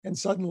And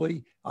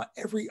suddenly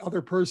every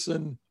other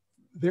person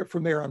there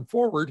from there on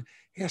forward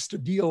has to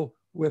deal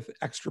with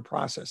extra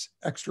process,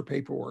 extra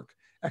paperwork,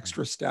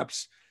 extra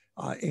steps.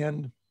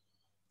 And,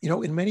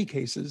 in many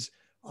cases,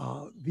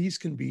 these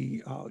can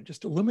be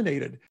just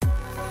eliminated.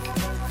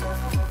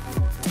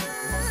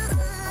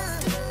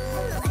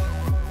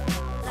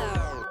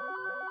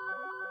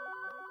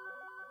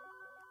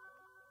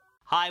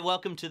 Hi,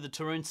 welcome to the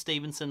Tarun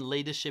Stevenson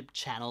Leadership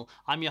Channel.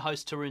 I'm your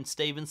host, Tarun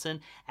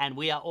Stevenson, and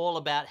we are all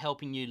about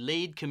helping you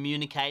lead,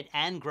 communicate,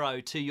 and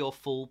grow to your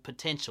full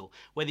potential.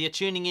 Whether you're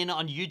tuning in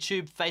on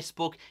YouTube,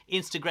 Facebook,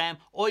 Instagram,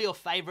 or your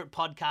favorite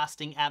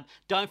podcasting app,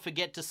 don't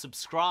forget to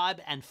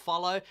subscribe and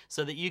follow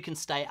so that you can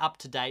stay up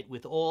to date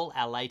with all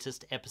our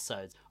latest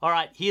episodes. All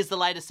right, here's the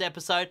latest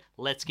episode.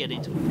 Let's get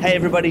into it. Hey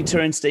everybody,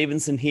 Tarun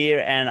Stevenson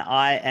here, and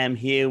I am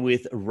here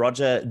with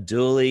Roger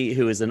Dooley,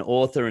 who is an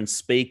author and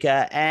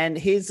speaker, and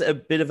he's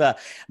a bit of a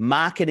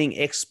marketing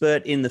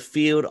expert in the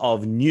field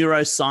of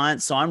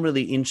neuroscience. So I'm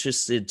really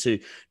interested to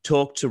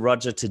talk to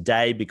Roger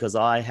today because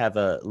I have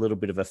a little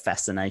bit of a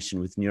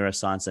fascination with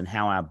neuroscience and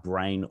how our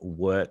brain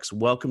works.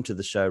 Welcome to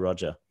the show,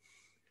 Roger.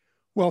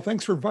 Well,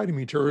 thanks for inviting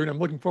me, Tarun. I'm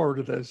looking forward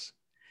to this.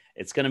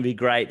 It's going to be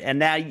great. And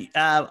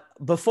now,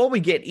 before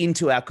we get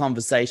into our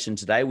conversation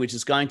today, which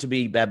is going to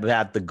be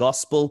about the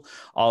gospel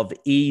of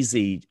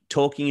easy,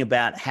 talking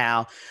about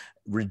how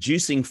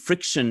reducing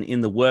friction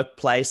in the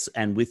workplace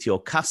and with your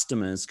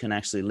customers can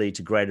actually lead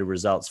to greater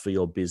results for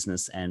your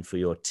business and for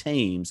your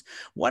teams.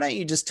 Why don't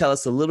you just tell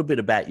us a little bit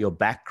about your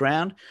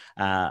background,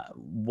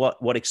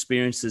 what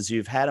experiences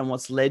you've had, and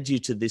what's led you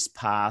to this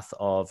path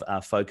of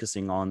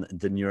focusing on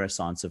the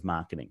neuroscience of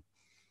marketing?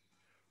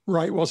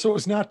 Right. Well, so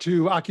as not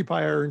to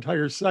occupy our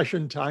entire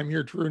session time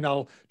here, Tarun,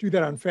 I'll do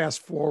that on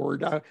fast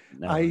forward.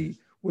 I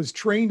was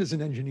trained as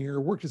an engineer,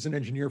 worked as an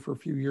engineer for a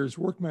few years,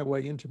 worked my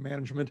way into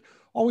management,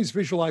 always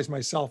visualized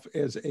myself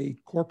as a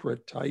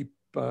corporate type.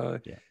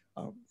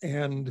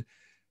 And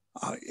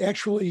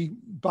actually,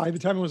 by the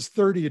time I was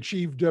 30,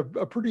 achieved a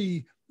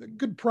pretty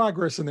good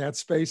progress in that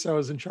space. I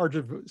was in charge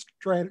of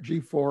strategy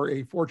for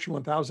a Fortune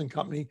 1000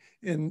 company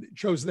and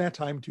chose that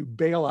time to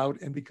bail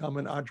out and become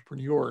an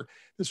entrepreneur.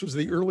 This was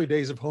the early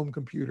days of home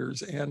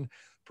computers, and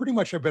pretty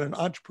much I've been an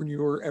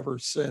entrepreneur ever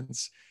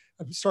since.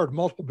 I've started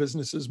multiple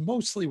businesses,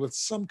 mostly with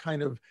some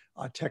kind of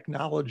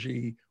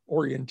technology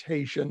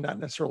orientation, not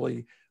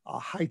necessarily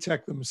high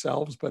tech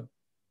themselves, but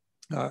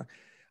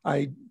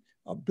I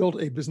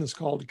built a business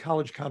called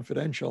College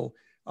Confidential,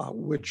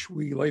 which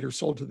we later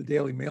sold to the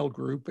Daily Mail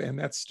Group, and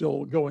that's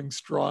still going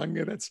strong.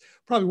 And it's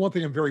probably one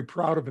thing I'm very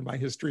proud of in my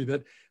history,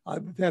 that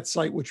that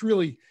site, which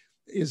really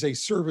is a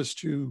service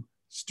to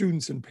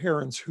students and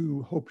parents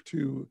who hope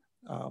to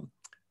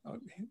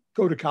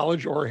go to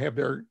college or have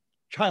their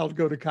child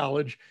go to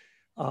college,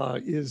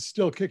 is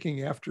still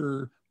kicking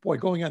after,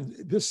 going on,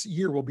 this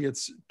year will be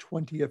its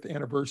 20th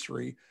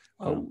anniversary.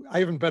 I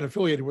haven't been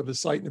affiliated with the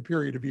site in a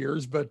period of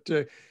years, but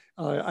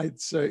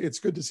it's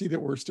good to see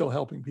that we're still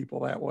helping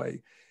people that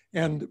way.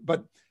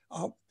 But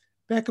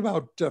back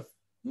about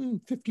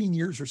 15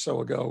 years or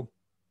so ago,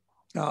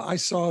 I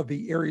saw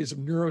the areas of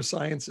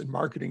neuroscience and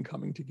marketing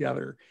coming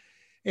together.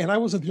 And I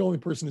wasn't the only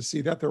person to see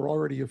that. There were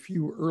already a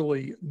few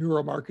early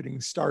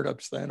neuromarketing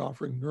startups then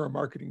offering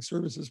neuromarketing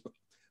services.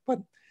 But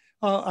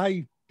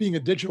I, being a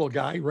digital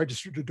guy,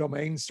 registered a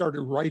domain,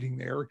 started writing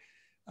there,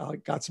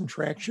 got some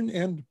traction,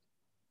 and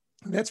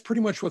that's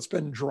pretty much what's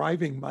been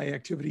driving my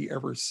activity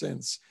ever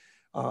since.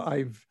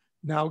 I've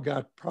now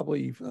got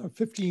probably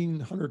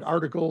 1,500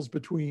 articles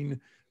between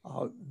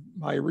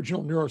my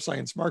original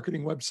neuroscience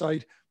marketing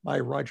website, my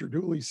Roger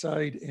Dooley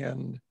site,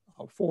 and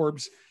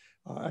Forbes.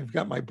 I've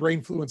got my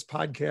Brainfluence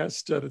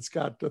podcast that's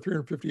got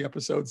 350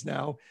 episodes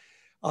now.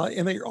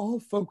 And they all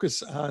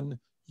focus on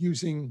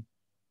using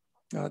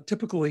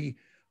typically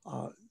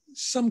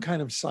some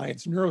kind of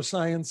science,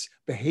 neuroscience,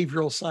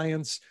 behavioral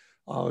science,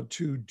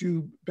 to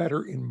do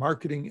better in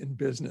marketing and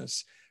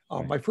business.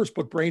 My first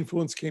book,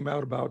 Brainfluence, came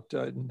out about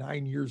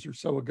 9 years or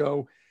so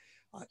ago.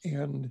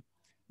 And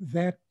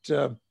that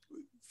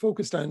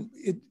focused on,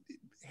 it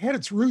had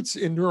its roots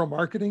in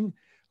neuromarketing,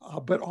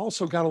 but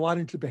also got a lot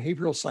into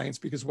behavioral science,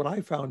 because what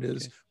I found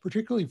is,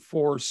 particularly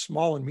for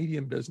small and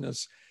medium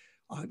business,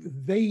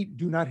 they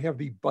do not have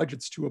the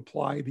budgets to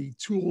apply the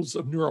tools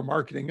of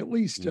neuromarketing, at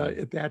least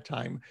at that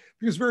time,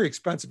 because it's very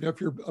expensive. If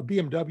you're a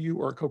BMW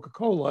or a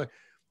Coca-Cola,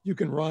 you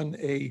can run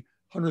a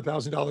 $100,000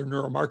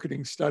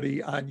 neuromarketing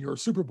study on your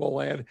Super Bowl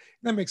ad. And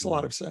that makes a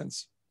lot of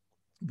sense.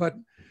 But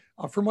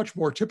for much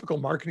more typical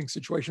marketing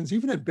situations,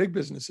 even in big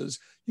businesses,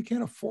 you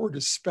can't afford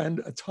to spend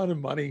a ton of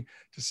money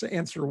to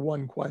answer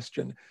one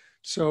question.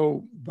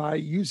 So by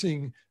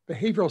using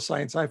behavioral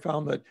science, I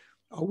found that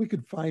we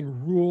could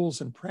find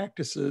rules and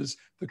practices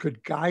that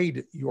could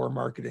guide your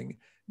marketing,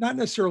 not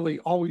necessarily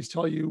always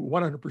tell you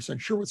 100%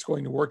 sure what's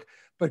going to work,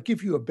 but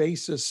give you a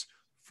basis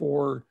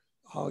for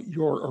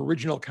your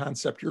original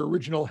concept, your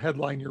original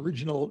headline, your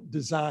original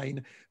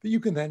design that you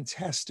can then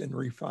test and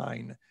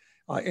refine.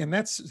 And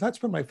that's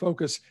been my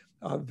focus.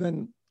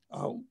 Then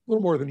a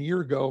little more than a year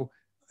ago,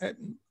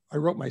 I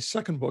wrote my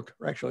second book,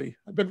 or actually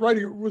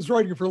was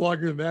writing it for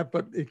longer than that,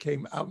 but it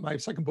came out. My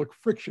second book,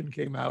 Friction,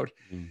 came out.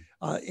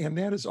 And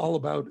that is all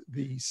about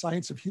the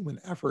science of human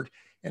effort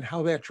and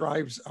how that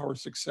drives our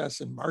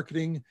success in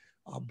marketing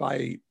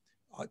by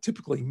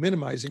typically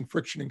minimizing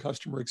friction in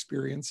customer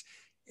experience,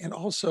 and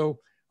also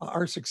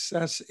our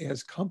success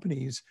as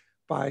companies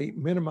by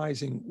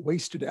minimizing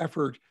wasted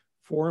effort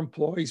for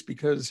employees.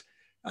 Because,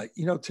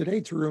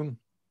 today, Tarun,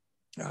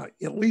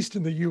 at least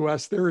in the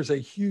US, there is a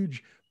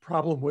huge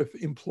problem with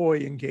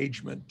employee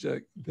engagement.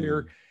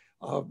 The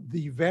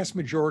vast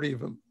majority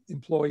of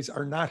employees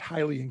are not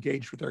highly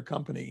engaged with their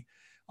company.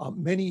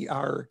 Many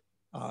are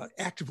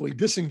actively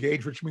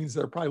disengaged, which means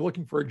they're probably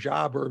looking for a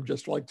job or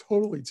just like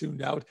totally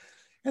tuned out.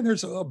 And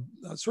there's a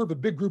sort of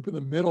a big group in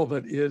the middle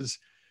that is,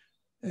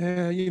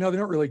 they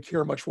don't really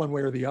care much one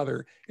way or the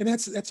other. And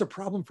that's a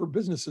problem for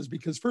businesses,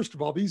 because first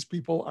of all, these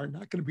people are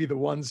not going to be the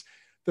ones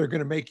that are going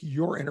to make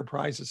your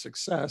enterprise a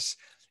success.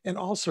 And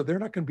also, they're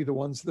not going to be the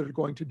ones that are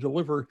going to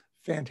deliver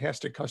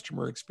fantastic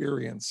customer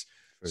experience.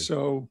 Right.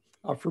 So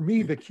for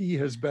me, the key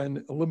has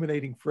been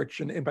eliminating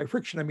friction. And by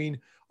friction, I mean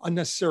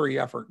unnecessary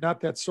effort,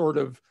 not that sort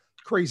of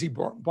crazy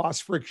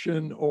boss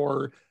friction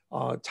or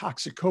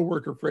toxic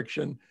coworker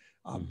friction,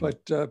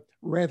 but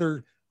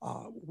rather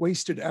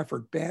wasted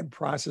effort, bad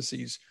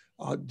processes,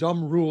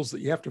 dumb rules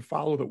that you have to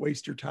follow that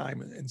waste your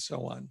time, and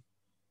so on.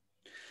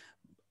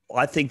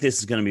 I think this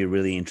is going to be a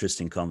really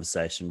interesting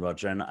conversation,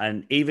 Roger.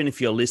 And even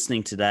if you're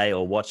listening today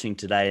or watching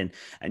today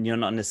and you're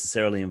not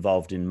necessarily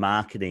involved in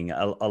marketing,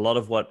 a lot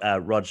of what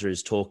Roger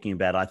is talking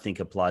about, I think,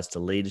 applies to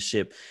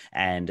leadership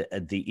and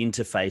the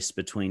interface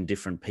between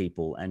different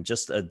people, and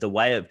just the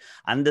way of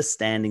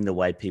understanding the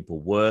way people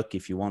work.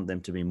 If you want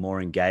them to be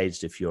more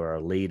engaged, if you're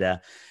a leader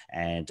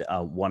and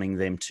wanting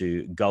them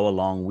to go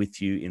along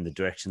with you in the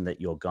direction that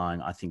you're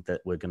going, I think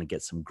that we're going to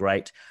get some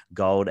great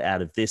gold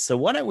out of this. So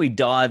why don't we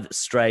dive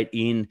straight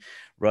in,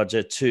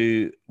 Roger,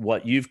 to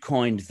what you've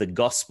coined the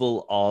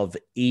gospel of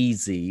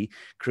easy,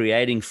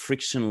 creating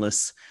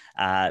frictionless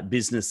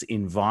business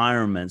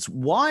environments.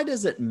 Why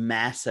does it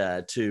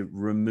matter to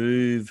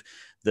remove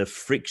the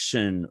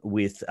friction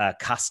with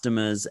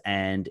customers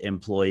and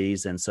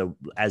employees? And so,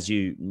 as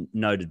you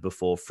noted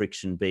before,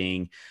 friction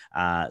being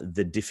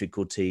the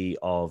difficulty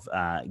of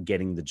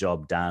getting the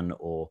job done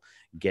or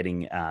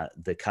getting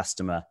the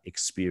customer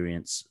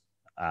experience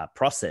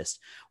processed.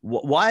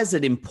 Why is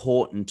it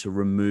important to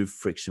remove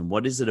friction?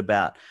 What is it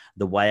about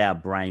the way our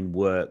brain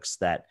works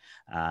that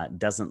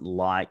doesn't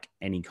like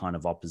any kind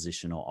of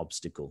opposition or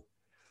obstacle?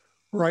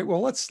 Right.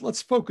 Well,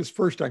 let's focus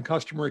first on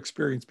customer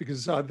experience,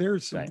 because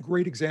there's some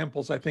great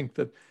examples I think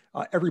that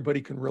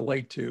everybody can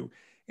relate to.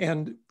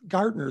 And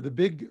Gartner, the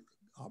big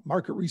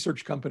market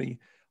research company,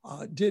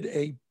 did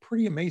a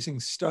pretty amazing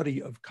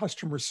study of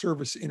customer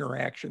service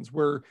interactions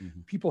where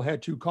people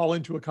had to call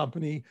into a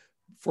company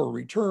for a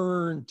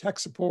return, tech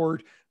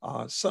support,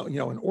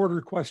 an order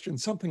question,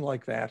 something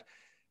like that.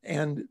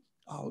 And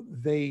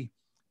they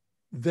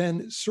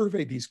then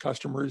surveyed these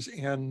customers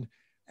and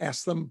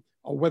asked them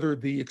whether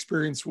the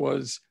experience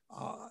was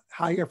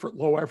high effort,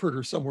 low effort,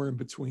 or somewhere in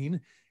between,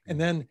 and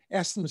then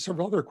asked them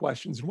several other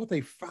questions. And what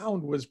they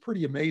found was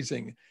pretty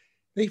amazing.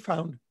 They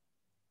found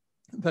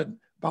that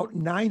about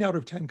 9 out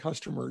of 10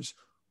 customers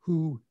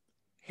who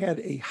had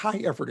a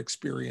high effort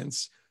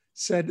experience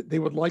said they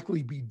would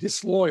likely be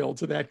disloyal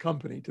to that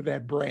company, to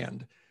that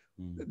brand.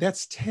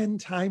 That's 10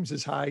 times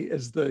as high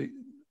as the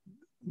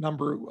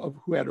number of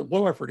who had a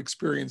low effort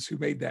experience who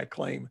made that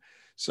claim.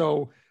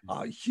 So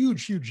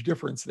huge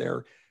difference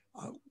there.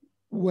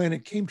 When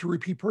it came to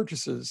repeat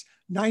purchases,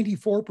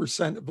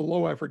 94% of the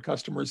low effort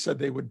customers said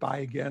they would buy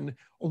again.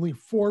 Only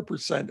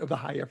 4% of the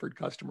high effort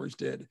customers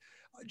did.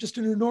 Just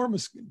an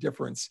enormous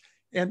difference.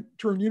 And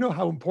Tarun, you know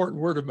how important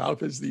word of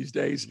mouth is these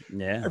days.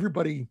 Yeah.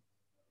 Everybody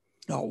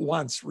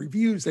wants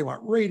reviews, they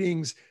want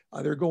ratings.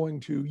 They're going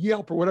to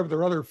Yelp or whatever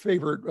their other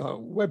favorite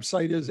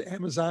website is,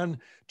 Amazon,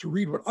 to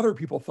read what other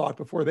people thought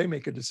before they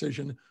make a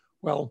decision.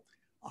 Well,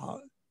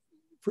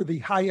 for the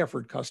high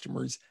effort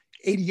customers,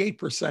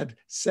 88%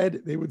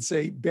 said they would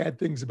say bad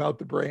things about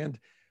the brand.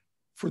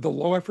 For the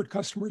low effort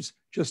customers,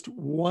 just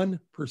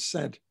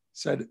 1%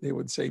 said they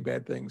would say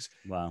bad things.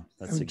 Wow.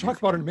 That's talk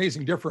about an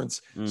amazing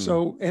difference.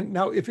 So, and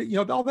now if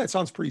all that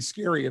sounds pretty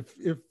scary,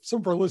 if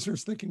some of our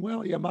listeners thinking,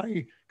 well, yeah,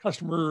 my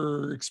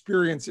customer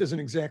experience isn't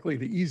exactly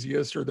the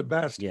easiest or the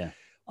best. Yeah.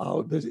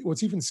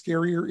 What's even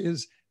scarier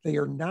is they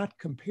are not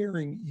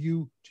comparing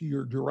you to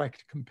your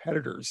direct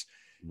competitors.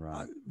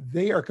 Right.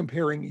 They are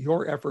comparing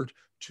your effort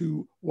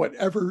to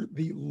whatever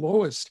the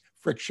lowest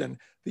friction,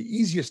 the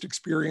easiest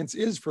experience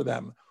is for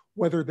them,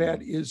 whether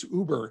that is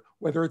Uber,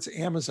 whether it's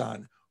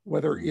Amazon,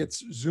 whether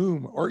it's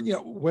Zoom, or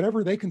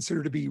whatever they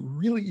consider to be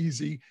really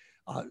easy.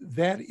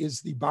 That is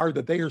the bar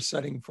that they are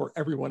setting for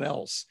everyone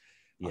else.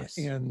 Yes.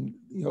 And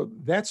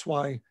that's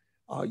why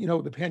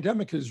the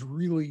pandemic has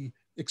really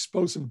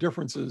exposed some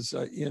differences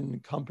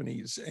in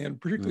companies, and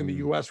particularly in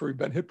the US, where we've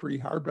been hit pretty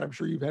hard. But I'm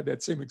sure you've had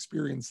that same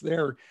experience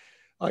there.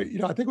 I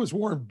think it was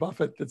Warren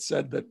Buffett that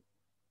said that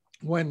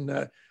when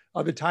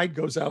the tide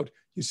goes out,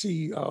 you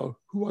see who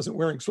wasn't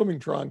wearing swimming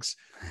trunks.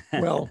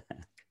 Well,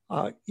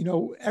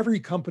 every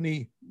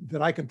company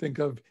that I can think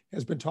of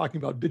has been talking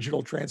about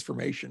digital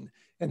transformation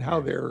and how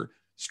they're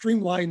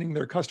streamlining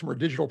their customer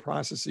digital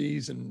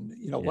processes and,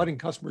 letting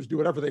customers do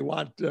whatever they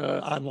want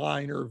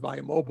online or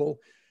via mobile.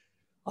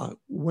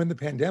 When the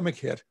pandemic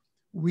hit,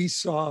 we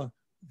saw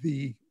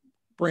the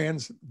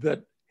brands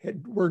that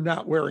were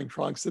not wearing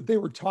trunks, that they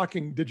were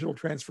talking digital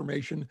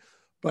transformation,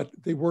 but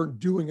they weren't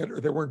doing it, or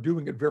they weren't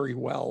doing it very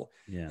well.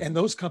 Yeah. And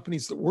those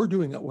companies that were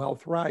doing it well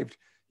thrived.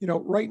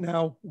 Right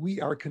now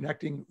we are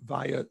connecting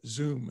via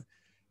Zoom.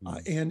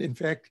 And in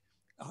fact,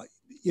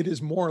 it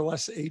is more or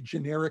less a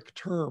generic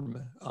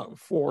term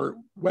for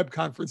web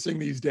conferencing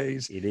these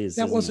days. It is.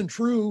 That wasn't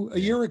true a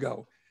year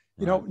ago.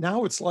 Right.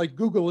 Now it's like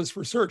Google is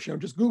for search,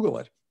 just Google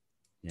it.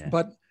 Yeah.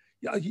 But,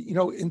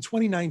 in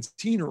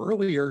 2019 or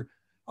earlier,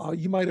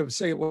 you might have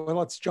said, well,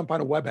 let's jump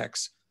on a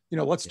WebEx,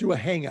 let's do a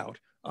Hangout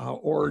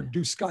or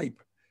do Skype.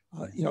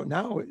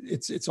 Now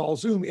it's all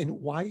Zoom. And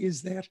why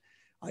is that?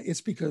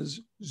 It's because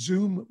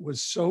Zoom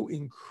was so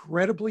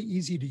incredibly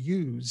easy to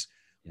use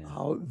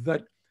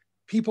that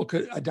people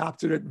could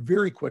adopt it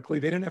very quickly.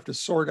 They didn't have to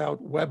sort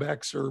out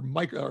WebEx or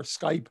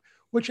Skype,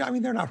 which,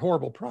 they're not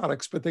horrible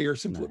products, but they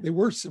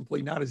were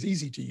simply not as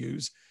easy to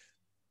use.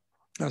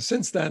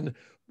 Since then,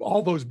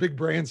 all those big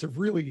brands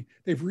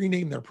they've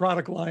renamed their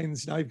product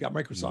lines. Now you've got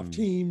Microsoft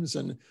Teams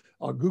and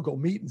Google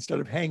Meet instead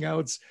of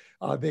Hangouts.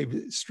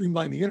 They've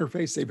streamlined the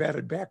interface. They've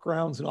added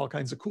backgrounds and all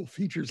kinds of cool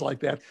features like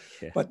that.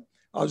 Yeah. But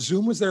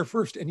Zoom was there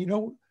first. And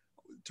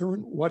Tarun,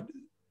 what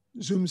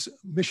Zoom's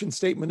mission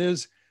statement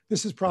is?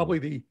 This is probably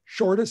the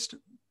shortest,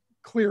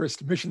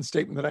 clearest mission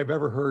statement that I've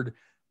ever heard.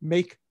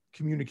 Make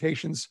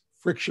communications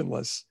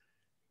frictionless.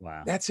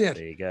 Wow. That's it.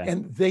 There you go.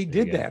 And they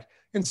did that.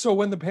 And so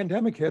when the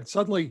pandemic hit,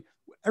 suddenly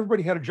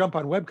everybody had to jump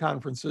on web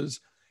conferences.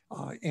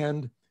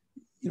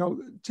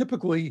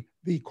 Typically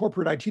the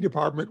corporate IT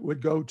department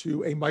would go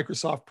to a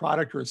Microsoft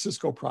product or a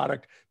Cisco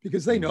product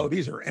because they know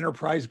these are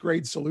enterprise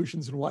grade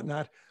solutions and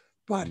whatnot.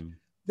 But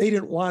they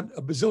didn't want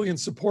a bazillion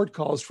support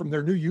calls from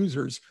their new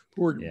users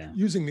who were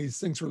using these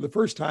things for the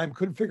first time,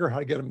 couldn't figure out how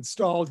to get them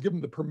installed, give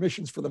them the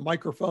permissions for the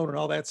microphone and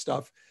all that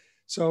stuff.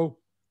 So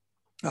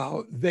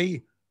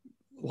they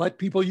let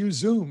people use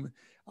Zoom,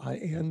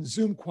 and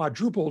Zoom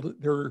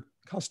quadrupled their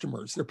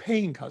customers. They're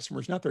paying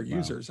customers, not their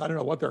users. I don't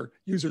know what their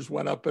users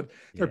went up, but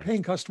their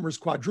paying customers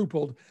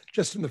quadrupled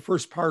just in the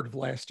first part of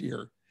last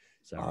year.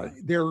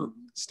 Their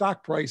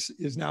stock price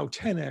is now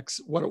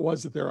 10x what it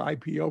was at their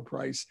IPO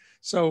price.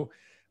 So,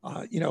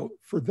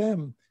 for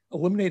them,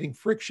 eliminating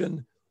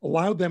friction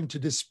allowed them to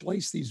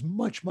displace these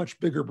much, much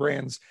bigger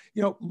brands.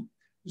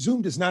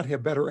 Zoom does not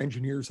have better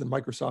engineers than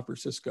Microsoft or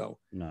Cisco.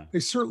 No. They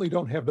certainly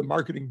don't have the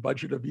marketing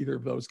budget of either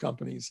of those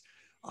companies.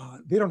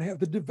 They don't have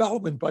the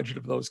development budget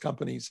of those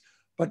companies,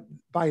 but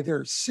by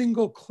their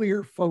single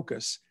clear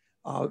focus,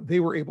 they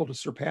were able to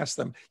surpass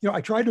them.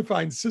 I tried to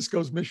find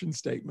Cisco's mission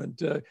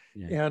statement,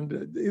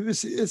 and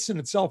this in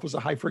itself was a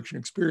high friction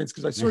experience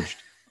because I searched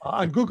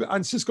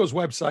on Cisco's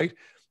website,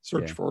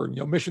 searched for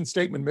mission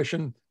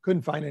statement,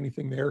 couldn't find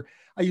anything there.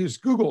 I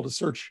used Google to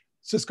search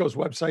Cisco's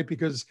website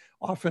because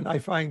often I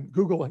find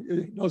Google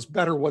knows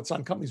better what's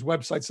on companies'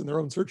 websites than their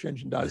own search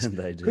engine does.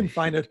 They do. Couldn't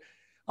find it.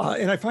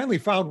 And I finally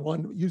found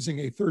one using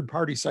a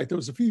third-party site that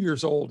was a few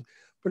years old,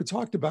 but it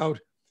talked about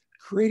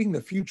creating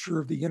the future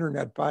of the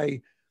internet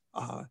by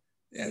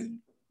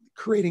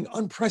creating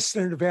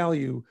unprecedented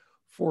value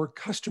for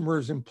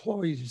customers,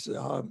 employees,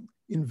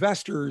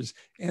 investors,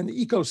 and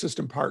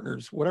ecosystem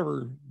partners,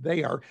 whatever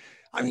they are.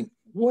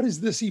 What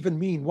does this even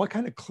mean? What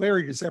kind of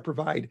clarity does that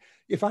provide?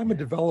 If I'm a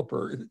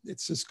developer at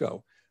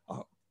Cisco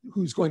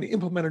who's going to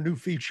implement a new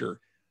feature,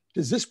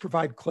 does this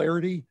provide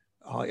clarity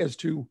as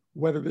to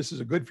whether this is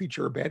a good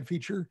feature or a bad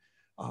feature?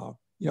 Am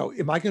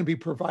I going to be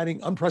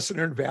providing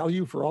unprecedented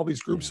value for all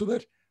these groups with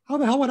it? How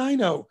the hell would I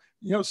know?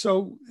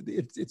 So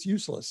it's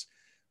useless.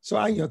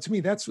 So to me,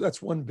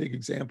 that's one big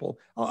example.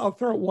 I'll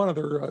throw out one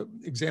other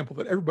example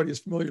that everybody is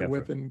familiar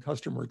with in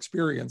customer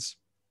experience.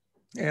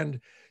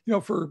 And,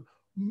 for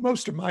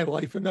most of my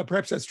life, and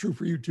perhaps that's true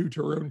for you too,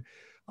 Tarun,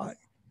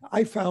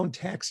 I found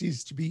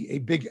taxis to be a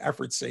big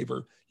effort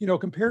saver,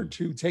 compared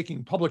to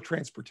taking public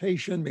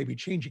transportation, maybe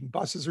changing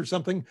buses or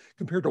something,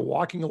 compared to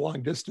walking a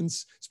long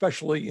distance,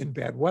 especially in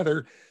bad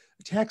weather.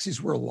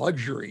 Taxis were a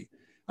luxury.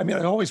 I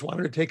always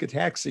wanted to take a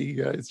taxi.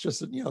 It's just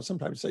that,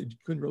 sometimes I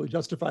couldn't really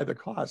justify the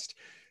cost.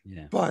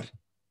 Yeah. But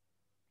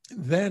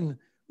then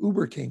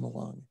Uber came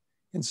along,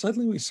 and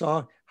suddenly we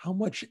saw how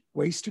much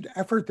wasted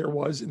effort there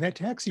was in that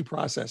taxi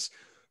process.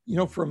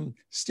 From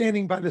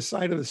standing by the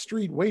side of the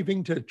street,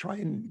 waving to try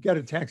and get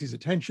a taxi's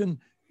attention,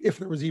 if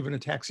there was even a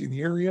taxi in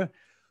the area,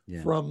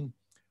 from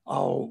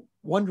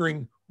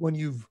wondering when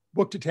you've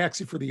booked a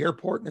taxi for the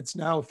airport and it's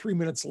now 3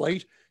 minutes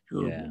late,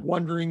 you're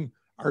wondering,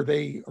 are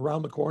they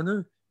around the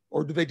corner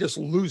or do they just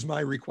lose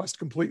my request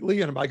completely?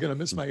 And am I going to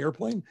miss my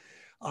airplane?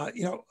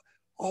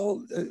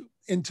 All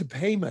into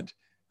payment.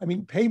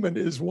 Payment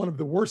is one of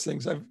the worst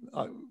things. I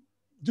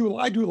did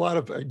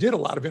a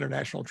lot of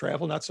international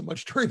travel, not so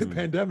much during the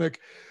pandemic.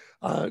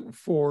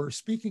 for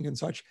speaking and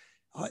such.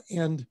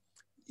 And,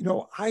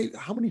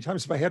 how many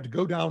times have I had to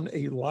go down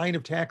a line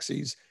of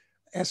taxis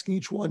asking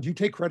each one, do you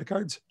take credit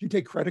cards? Do you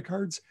take credit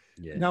cards?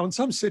 Yeah. Now, in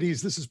some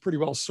cities, this is pretty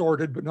well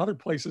sorted, but in other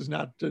places,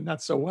 not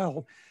so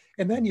well.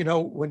 And then,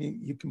 when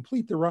you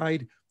complete the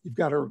ride, you've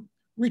got to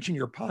reach in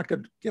your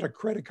pocket, get a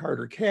credit card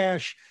or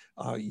cash.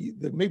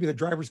 Maybe the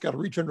driver's got to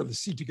reach under the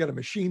seat to get a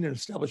machine and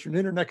establish an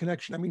internet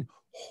connection. I mean,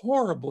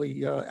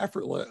 horribly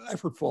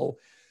effortful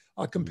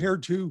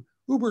compared to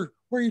Uber,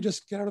 where you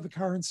just get out of the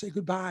car and say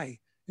goodbye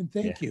and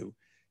thank you.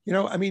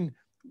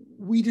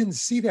 We didn't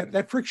see that.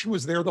 That friction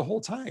was there the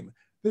whole time.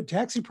 The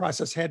taxi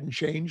process hadn't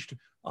changed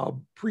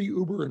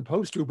pre-Uber and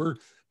post-Uber,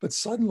 but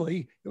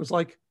suddenly it was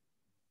like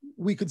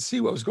we could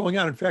see what was going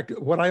on. In fact,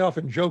 what I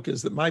often joke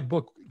is that my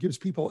book gives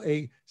people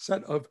a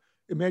set of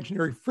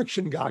imaginary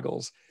friction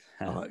goggles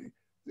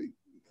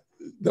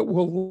that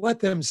will let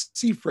them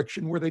see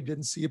friction where they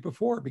didn't see it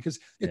before, because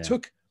it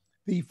took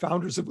the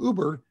founders of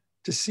Uber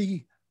to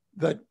see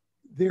that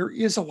there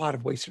is a lot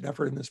of wasted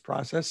effort in this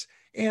process,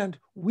 and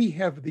we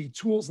have the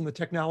tools and the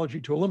technology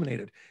to eliminate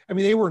it. I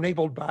mean, they were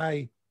enabled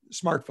by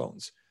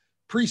smartphones.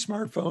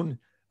 Pre-smartphone,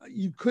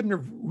 you couldn't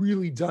have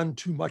really done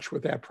too much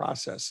with that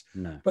process.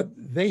 No. But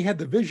they had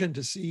the vision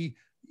to see,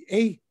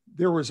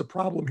 there was a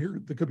problem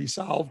here that could be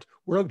solved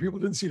where other people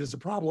didn't see it as a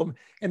problem.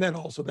 And then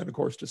also, of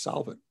course, to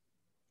solve it.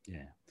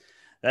 Yeah.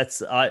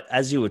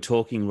 As you were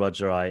talking,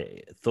 Roger,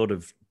 I thought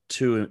of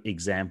two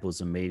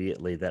examples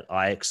immediately that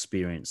I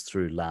experienced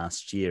through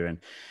last year.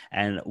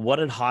 And what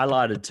it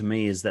highlighted to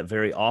me is that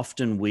very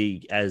often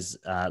we as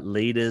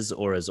leaders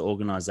or as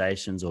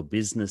organizations or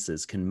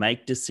businesses can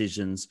make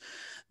decisions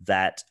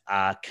that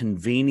are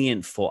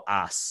convenient for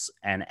us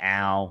and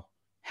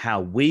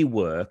how we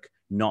work,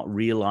 not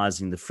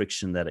realizing the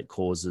friction that it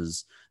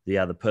causes the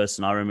other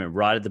person. I remember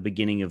right at the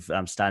beginning of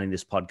starting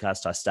this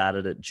podcast, I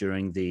started it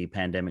during the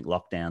pandemic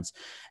lockdowns,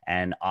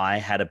 and I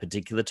had a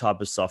particular type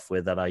of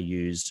software that I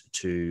used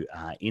to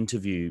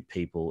interview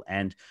people.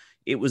 And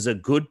it was a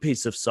good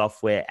piece of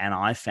software, and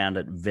I found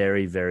it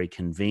very, very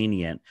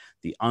convenient.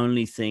 The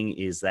only thing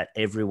is that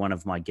every one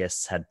of my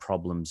guests had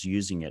problems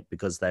using it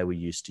because they were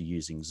used to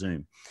using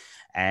Zoom.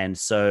 And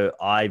so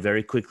I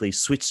very quickly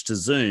switched to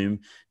Zoom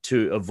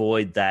to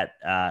avoid that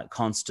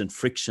constant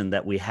friction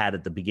that we had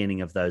at the beginning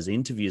of those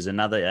interviews.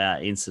 Another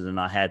incident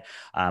I had,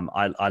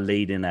 I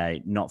lead in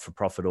a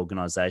not-for-profit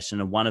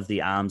organization, and one of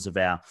the arms of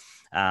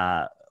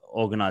our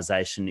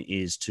organization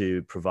is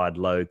to provide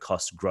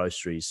low-cost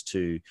groceries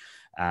to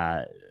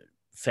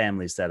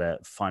families that are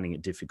finding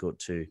it difficult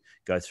to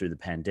go through the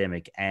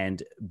pandemic.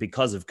 And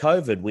because of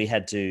COVID, we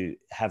had to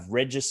have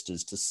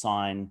registers to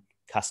sign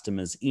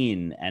customers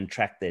in and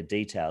track their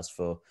details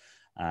for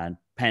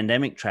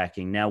pandemic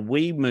tracking. Now,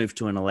 we moved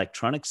to an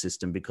electronic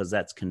system because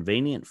that's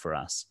convenient for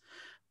us.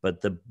 But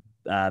the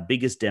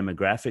biggest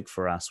demographic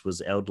for us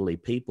was elderly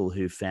people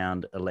who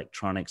found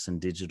electronics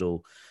and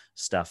digital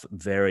stuff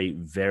very,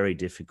 very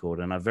difficult.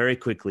 And I very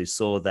quickly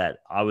saw that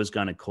I was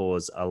going to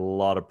cause a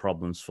lot of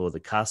problems for the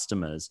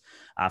customers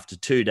after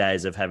 2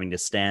 days of having to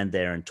stand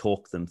there and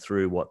talk them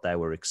through what they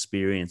were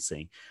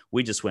experiencing.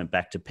 We just went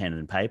back to pen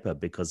and paper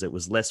because it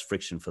was less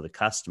friction for the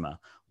customer,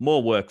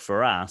 more work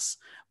for us,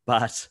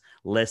 but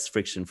less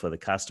friction for the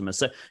customer.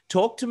 So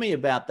talk to me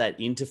about that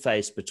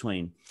interface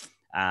between,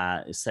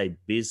 say,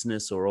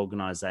 business or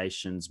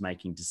organizations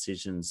making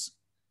decisions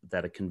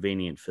that are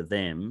convenient for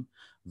them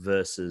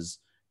versus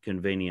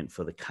convenient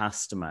for the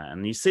customer.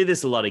 And you see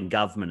this a lot in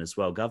government as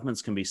well.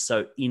 Governments can be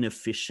so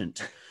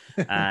inefficient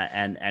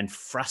and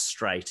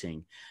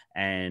frustrating.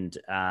 And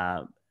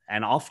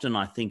often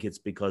I think it's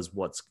because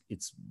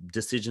it's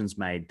decisions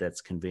made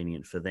that's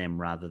convenient for them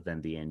rather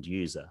than the end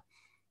user.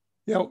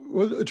 Yeah,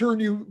 well, Turin,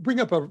 you bring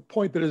up a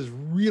point that is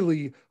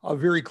really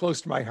very close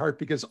to my heart,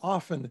 because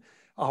often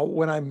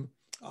when I'm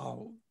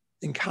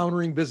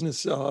encountering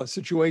business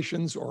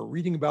situations or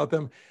reading about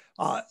them,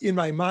 in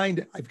my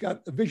mind, I've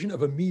got a vision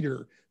of a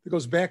meter that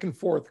goes back and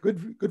forth.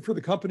 Good for the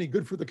company,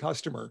 good for the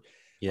customer.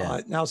 Yeah.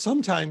 Now,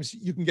 sometimes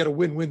you can get a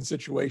win-win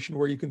situation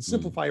where you can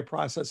simplify a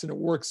process and it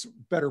works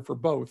better for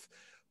both.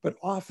 But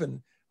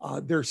often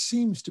there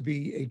seems to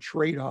be a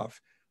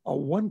trade-off.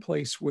 One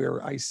place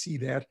where I see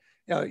that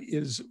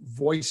is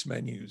voice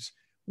menus,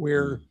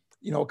 where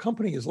a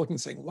company is looking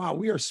and saying, wow,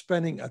 we are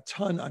spending a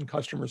ton on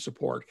customer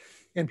support,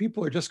 and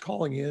people are just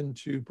calling in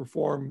to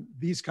perform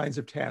these kinds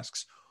of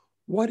tasks.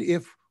 What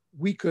if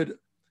we could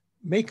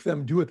make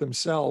them do it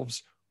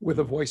themselves with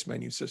a voice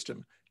menu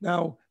system?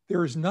 Now,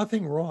 there is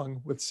nothing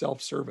wrong with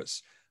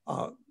self-service.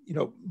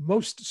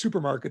 Most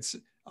supermarkets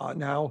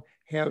now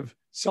have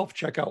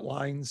self-checkout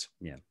lines,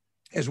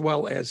 as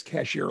well as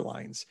cashier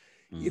lines.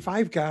 If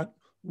I've got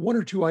one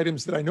or two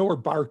items that I know are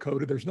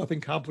barcoded, there's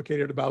nothing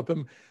complicated about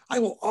them, I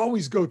will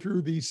always go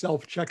through the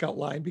self-checkout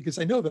line because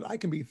I know that I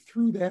can be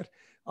through that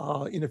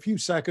in a few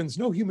seconds,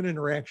 no human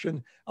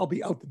interaction, I'll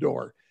be out the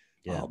door.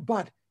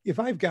 But if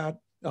I've got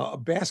a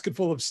basket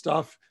full of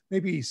stuff,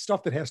 maybe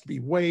stuff that has to be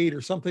weighed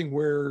or something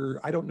where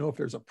I don't know if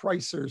there's a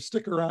price or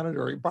sticker on it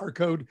or a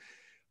barcode,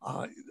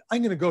 I'm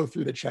going to go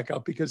through the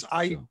checkout because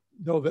I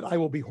know that I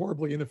will be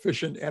horribly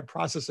inefficient at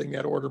processing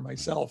that order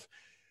myself.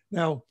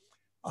 Now,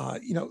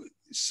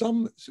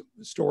 some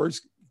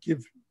stores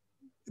give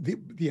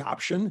the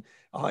option,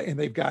 and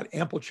they've got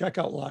ample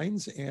checkout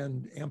lines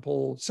and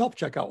ample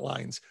self-checkout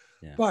lines.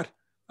 Yeah. But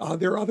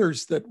there are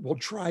others that will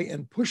try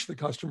and push the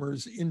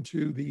customers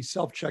into the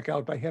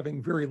self-checkout by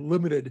having very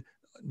limited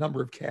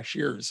number of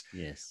cashiers.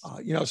 Yes.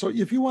 So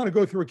if you want to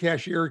go through a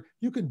cashier,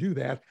 you can do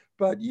that,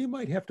 but you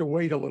might have to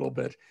wait a little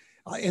bit.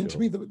 And to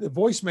me, the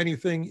voice menu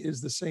thing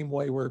is the same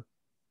way where,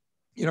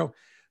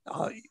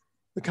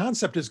 the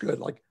concept is good.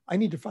 Like, I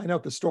need to find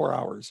out the store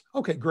hours.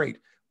 Okay, great.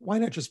 Why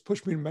not just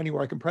push me to a menu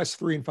where I can press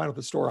 3 and find out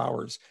the store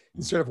hours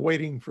instead of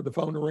waiting for the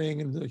phone to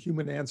ring and the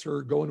human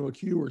answer, go into a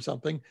queue or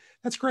something?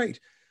 That's great.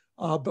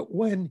 But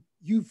when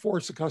you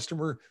force a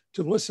customer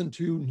to listen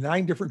to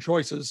 9 different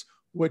choices,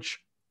 which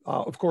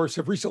of course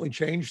have recently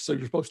changed, so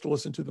you're supposed to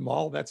listen to them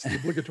all. That's the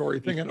obligatory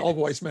thing on all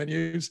voice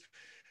menus.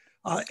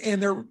 And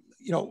they're,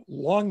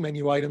 long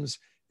menu items.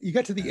 You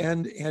get to the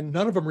end and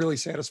none of them really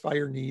satisfy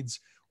your needs,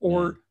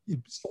 or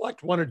you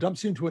select one, it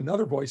dumps you into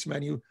another voice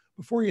menu.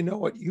 Before you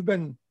know it, you've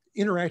been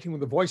interacting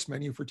with the voice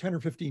menu for 10 or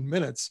 15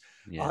 minutes,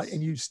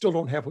 and you still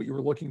don't have what you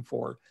were looking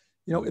for.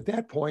 At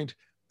that point,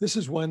 this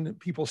is when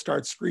people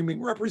start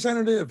screaming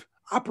representative,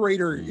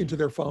 operator into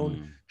their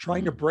phone,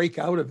 trying to break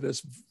out of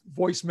this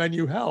voice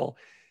menu hell.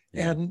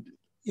 And,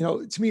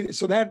 to me,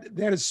 so that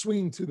is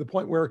swinging to the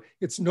point where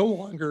it's no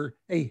longer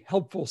a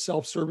helpful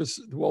self-service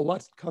that will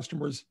let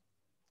customers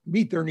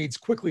meet their needs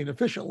quickly and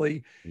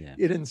efficiently.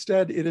 It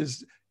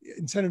is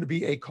intended to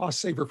be a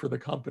cost saver for the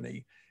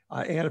company.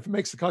 And if it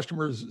makes the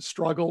customers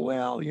struggle,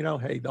 well,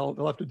 hey,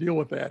 they'll have to deal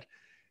with that.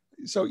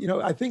 So,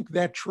 I think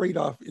that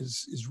trade-off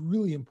is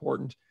really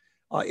important.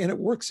 And it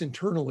works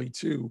internally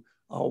too.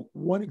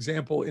 One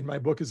example in my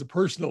book is a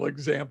personal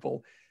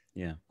example.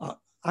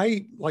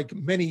 I, like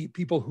many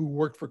people who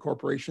work for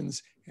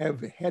corporations, have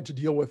had to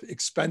deal with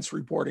expense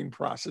reporting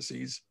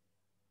processes.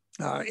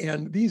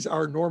 And these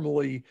are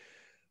normally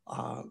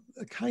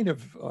kind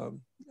of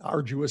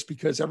arduous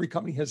because every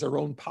company has their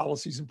own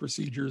policies and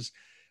procedures.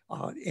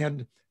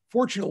 And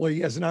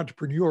fortunately, as an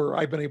entrepreneur,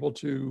 I've been able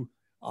to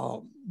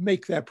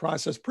make that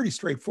process pretty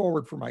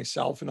straightforward for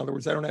myself. In other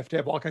words, I don't have to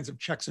have all kinds of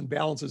checks and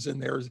balances in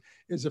there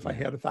as if I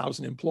had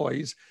 1,000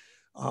 employees.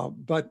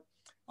 But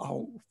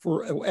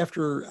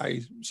after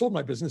I sold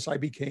my business, I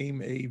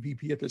became a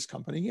VP at this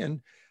company,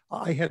 and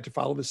I had to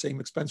follow the same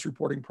expense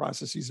reporting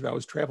processes if I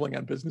was traveling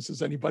on business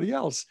as anybody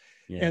else.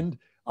 And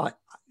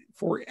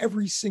for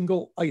every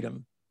single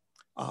item,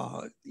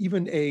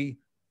 even a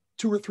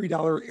 $2 or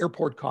 $3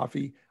 airport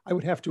coffee, I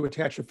would have to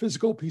attach a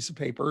physical piece of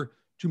paper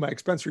to my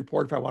expense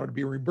report if I wanted to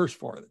be reimbursed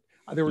for it.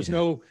 There was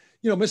no,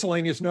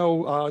 miscellaneous,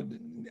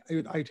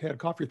 I had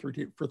coffee for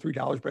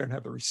 $3, but I didn't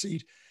have the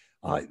receipt.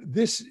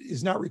 This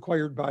is not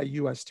required by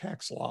US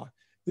tax law.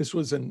 This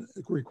was a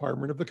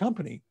requirement of the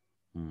company.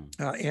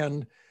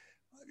 And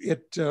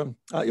it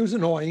was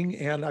annoying,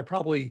 and I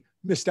probably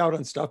missed out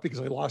on stuff because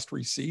I lost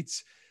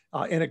receipts.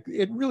 And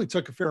it really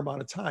took a fair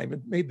amount of time.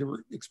 It made the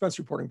expense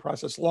reporting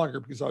process longer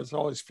because I was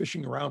always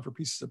fishing around for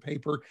pieces of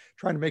paper,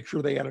 trying to make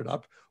sure they added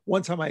up.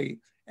 One time I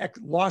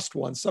lost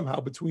one somehow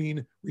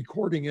between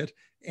recording it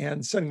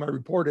and sending my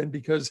report in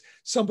because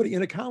somebody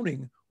in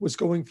accounting was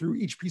going through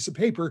each piece of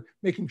paper,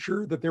 making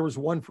sure that there was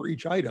one for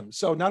each item.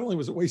 So not only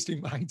was it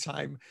wasting my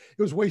time,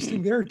 it was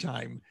wasting their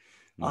time.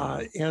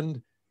 So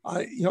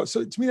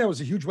to me, that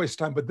was a huge waste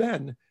of time. But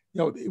then,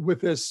 with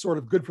this sort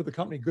of good for the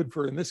company, good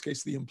for, in this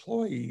case, the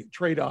employee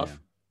trade-off,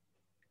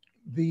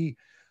 they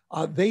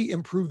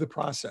improved the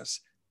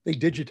process. They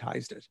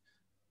digitized it.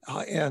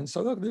 And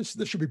so this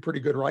should be pretty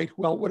good, right?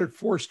 Well, what it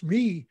forced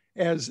me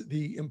as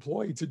the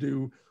employee to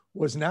do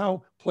was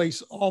now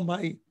place all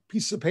my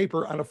pieces of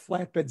paper on a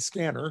flatbed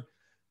scanner,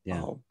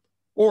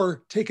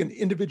 or take an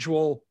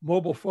individual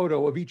mobile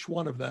photo of each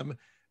one of them,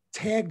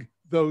 tag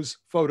those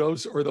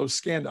photos or those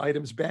scanned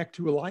items back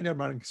to a line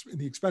item in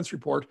the expense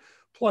report.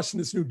 Plus, in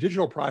this new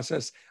digital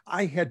process,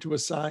 I had to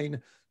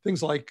assign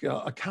things like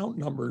account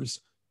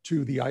numbers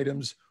to the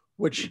items,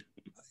 which,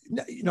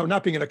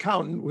 not being an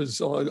accountant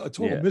was a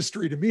total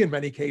mystery to me in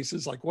many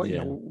cases. Like,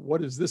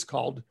 what is this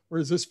called? Where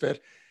does this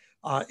fit?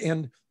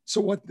 And so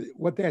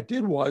what that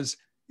did was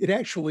it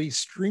actually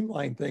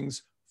streamlined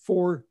things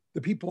for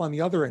the people on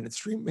the other end. It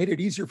made it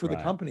easier for the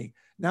company.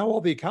 Now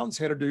all the accountants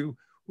had to do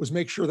was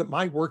make sure that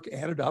my work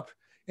added up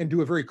and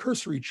do a very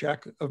cursory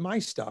check of my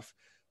stuff.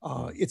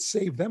 It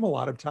saved them a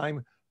lot of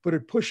time, but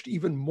it pushed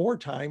even more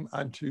time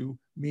onto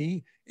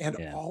me and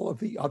all of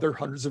the other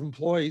hundreds of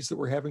employees that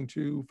were having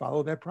to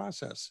follow that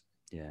process.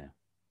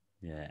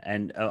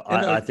 And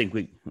I think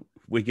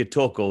we could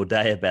talk all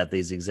day about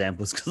these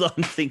examples because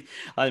I think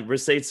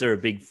receipts are a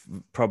big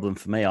problem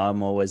for me.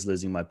 I'm always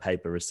losing my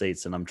paper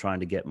receipts, and I'm trying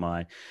to get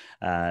my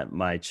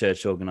my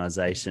church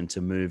organization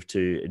to move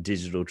to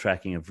digital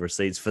tracking of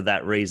receipts for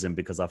that reason,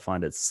 because I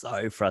find it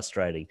so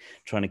frustrating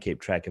trying to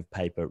keep track of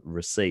paper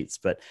receipts.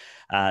 But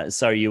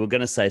sorry, you were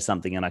going to say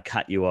something and I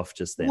cut you off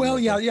just then. Well,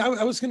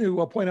 I was going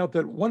to point out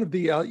that one of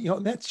the,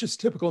 and that's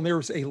just typical. And there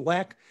was a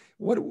lack,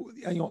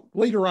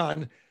 later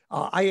on,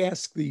 I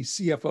asked the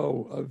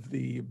CFO of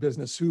the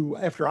business, who,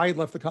 after I had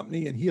left the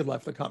company and he had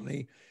left the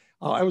company,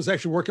 I was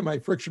actually working my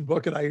friction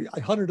book, and I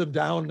hunted him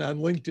down on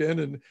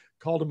LinkedIn and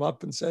called him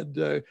up and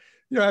said,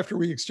 after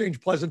we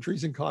exchanged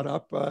pleasantries and caught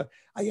up,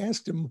 I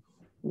asked him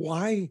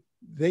why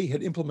they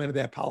had implemented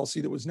that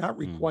policy that was not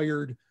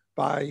required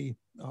by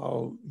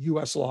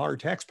US law or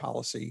tax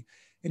policy.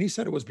 And he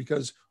said it was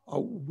because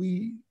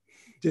we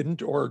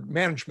didn't, or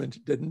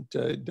management didn't.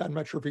 I'm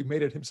not sure if he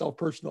made it himself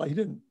personally. He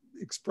didn't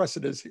express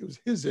it as it was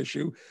his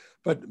issue,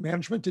 but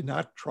management did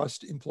not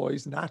trust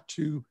employees not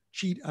to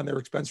cheat on their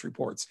expense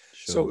reports.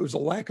 Sure. So it was a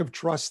lack of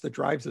trust that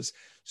drives us.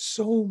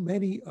 So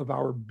many of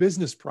our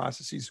business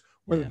processes,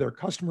 whether they're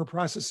customer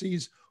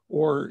processes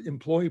or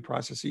employee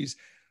processes,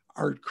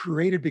 are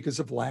created because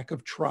of lack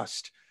of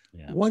trust.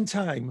 Yeah. One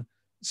time,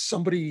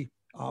 somebody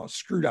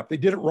screwed up. They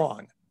did it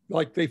wrong.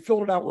 Like they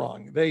filled it out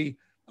wrong. They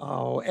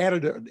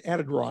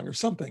added wrong or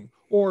something,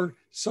 or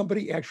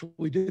somebody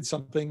actually did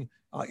something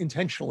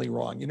intentionally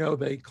wrong.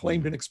 They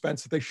claimed an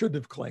expense that they shouldn't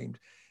have claimed.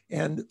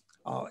 And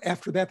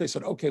after that, they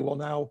said, okay, well,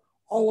 now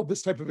all of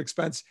this type of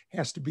expense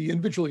has to be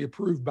individually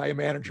approved by a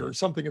manager or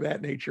something of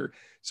that nature.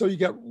 So you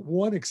get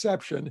one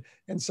exception,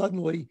 and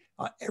suddenly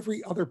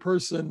every other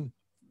person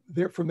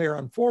there from there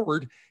on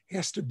forward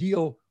has to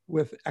deal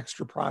with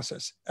extra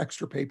process,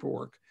 extra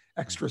paperwork,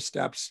 extra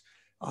steps.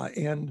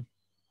 And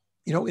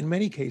in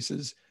many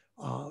cases,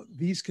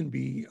 these can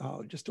be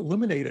just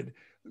eliminated.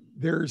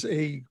 There's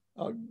a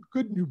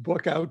good new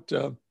book out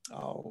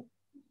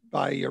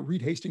by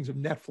Reed Hastings of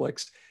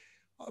Netflix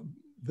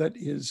that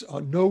is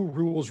No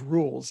Rules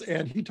Rules.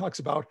 And he talks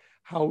about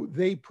how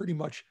they pretty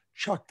much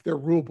chucked their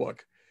rule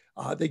book.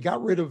 They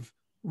got rid of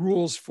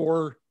rules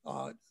for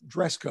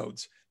dress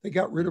codes. They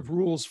got rid of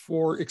rules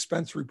for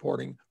expense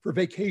reporting, for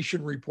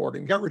vacation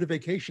reporting, got rid of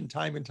vacation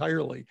time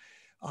entirely,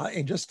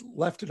 and just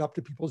left it up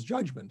to people's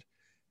judgment.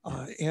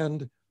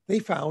 And they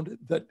found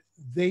that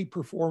they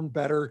performed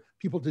better.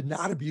 People did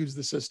not abuse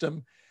the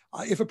system.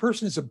 If a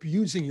person is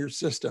abusing your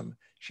system,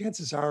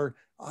 chances are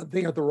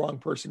they are the wrong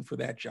person for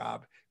that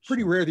job.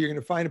 Pretty rare that you're going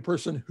to find a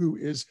person who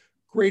is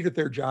great at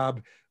their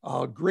job,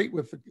 great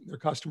with their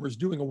customers,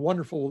 doing a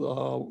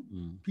wonderful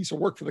piece of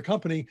work for the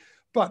company,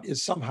 but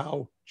is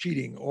somehow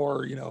cheating,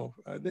 or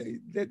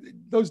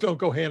those don't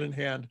go hand in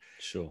hand.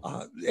 Sure.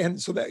 And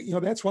so that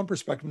that's one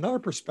perspective. Another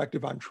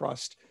perspective on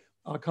trust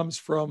comes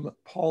from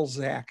Paul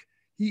Zak.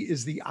 He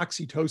is the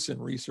oxytocin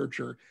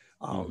researcher.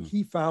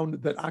 He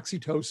found that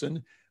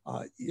oxytocin,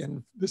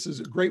 and this is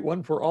a great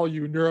one for all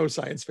you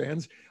neuroscience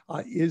fans,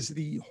 is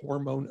the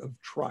hormone of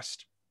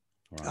trust.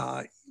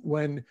 Right.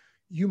 When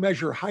you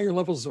measure higher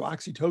levels of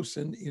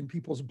oxytocin in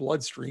people's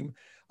bloodstream,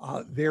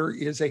 there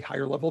is a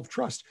higher level of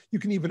trust. You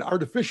can even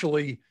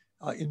artificially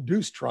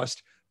induce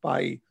trust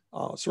by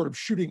sort of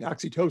shooting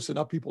oxytocin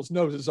up people's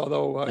noses,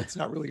 although it's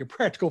not really a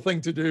practical thing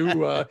to do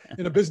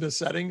in a business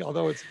setting.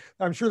 Although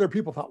I'm sure there are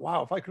people thought,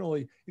 wow, if I can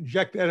only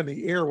inject that in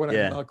the air when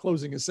I'm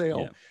closing a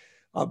sale.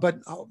 Yeah. But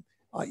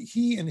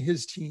he and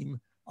his team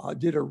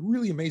did a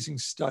really amazing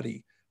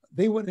study.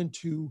 They went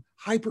into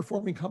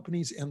high-performing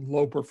companies and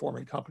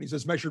low-performing companies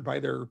as measured by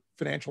their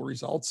financial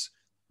results.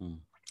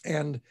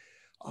 And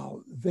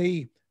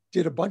they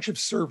did a bunch of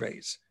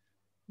surveys.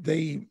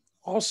 They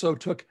also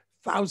took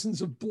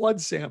thousands of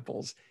blood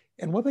samples.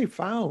 And what they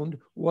found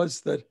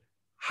was that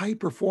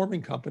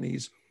high-performing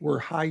companies were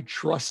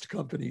high-trust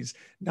companies,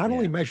 not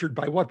only measured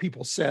by what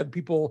people said.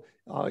 People,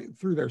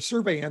 through their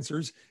survey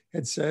answers,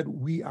 had said,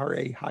 we are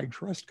a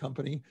high-trust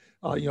company,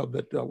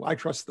 I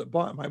trust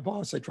my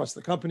boss, I trust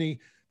the company,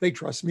 they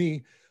trust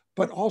me.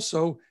 But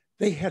also,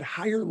 they had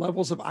higher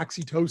levels of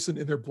oxytocin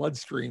in their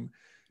bloodstream.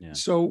 Yeah.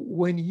 So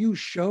when you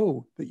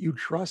show that you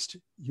trust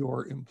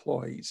your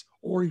employees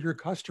or your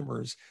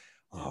customers,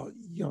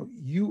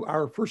 you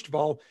are, first of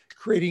all,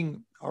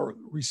 creating a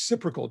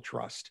reciprocal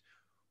trust.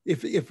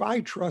 If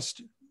I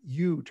trust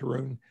you,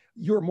 Tarun,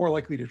 you're more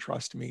likely to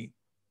trust me,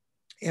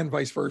 and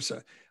vice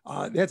versa.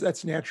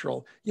 That's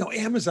natural.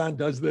 Amazon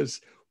does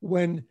this.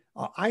 When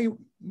I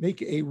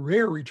make a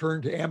rare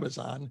return to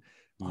Amazon,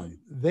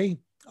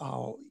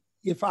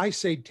 if I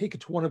say take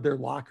it to one of their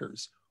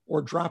lockers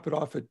or drop it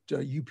off at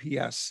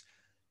UPS,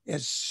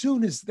 as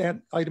soon as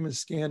that item is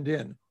scanned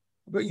in,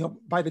 but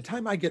by the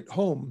time I get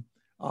home,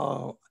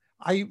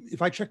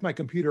 if I check my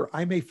computer,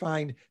 I may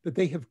find that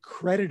they have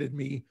credited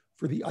me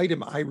for the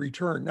item I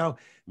return. Now,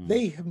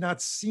 they have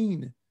not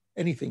seen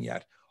anything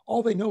yet.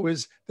 All they know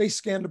is they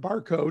scanned a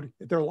barcode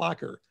at their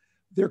locker.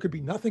 There could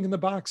be nothing in the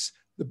box.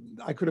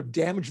 I could have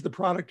damaged the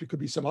product. It could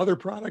be some other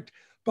product,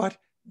 but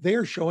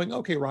they're showing,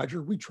 okay,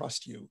 Roger, we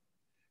trust you.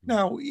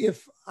 Now,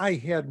 if I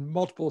had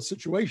multiple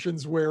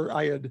situations where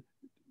I had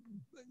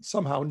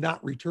somehow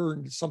not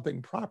returned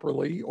something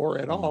properly or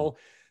at all,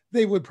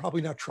 they would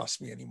probably not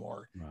trust me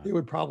anymore. Right. They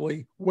would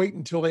probably wait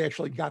until they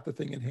actually got the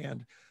thing in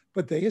hand.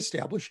 But they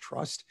established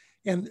trust.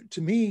 And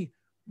to me,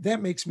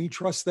 that makes me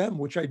trust them,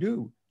 which I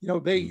do.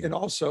 And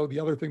also the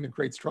other thing that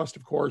creates trust,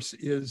 of course,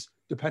 is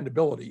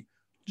dependability.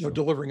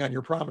 delivering on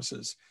your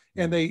promises.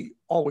 And they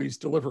always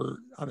deliver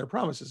on their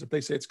promises. If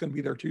they say it's going to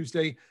be there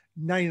Tuesday,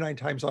 99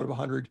 times out of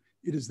 100,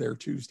 it is there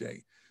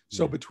Tuesday.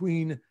 So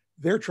between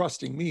their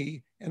trusting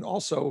me and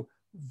also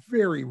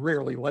very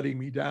rarely letting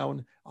me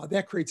down,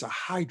 that creates a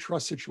high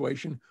trust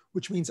situation,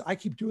 which means I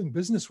keep doing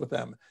business with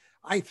them.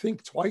 I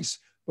think twice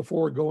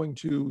before going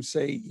to,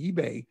 say,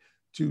 eBay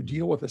to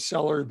deal with a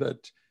seller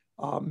that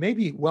may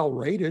be well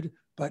rated,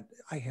 but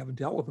I haven't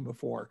dealt with them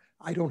before.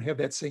 I don't have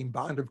that same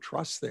bond of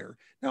trust there.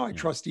 Now I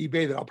trust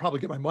eBay that I'll probably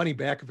get my money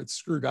back if it's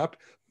screwed up.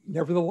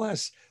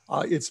 Nevertheless,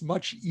 it's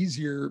much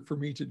easier for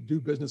me to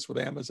do business with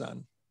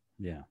Amazon.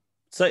 Yeah.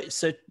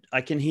 So I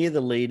can hear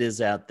the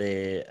leaders out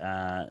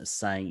there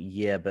saying,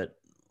 yeah, but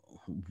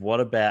what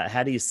about,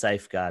 how do you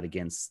safeguard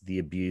against the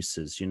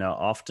abuses?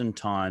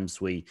 Oftentimes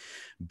we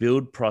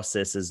build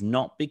processes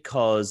not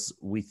because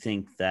we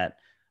think that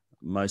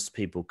most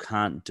people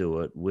can't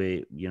do it.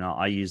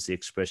 I use the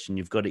expression,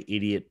 you've got to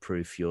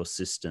idiot-proof your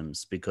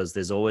systems, because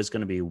there's always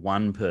going to be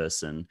one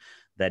person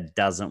that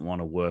doesn't want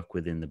to work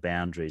within the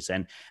boundaries.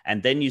 And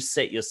then you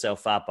set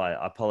yourself up, I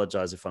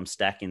apologize if I'm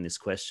stacking this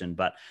question,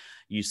 but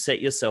you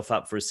set yourself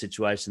up for a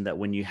situation that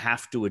when you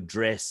have to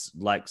address,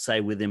 like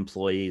say with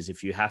employees,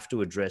 if you have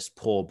to address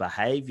poor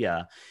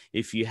behavior,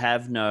 if you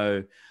have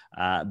no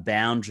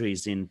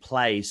boundaries in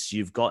place,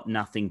 you've got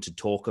nothing to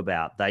talk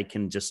about. They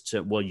can just,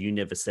 well, you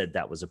never said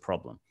that was a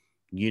problem.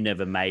 You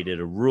never made it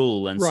a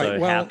rule. And right.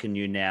 So how can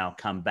you now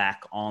come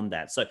back on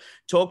that? So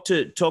talk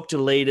to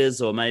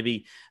leaders or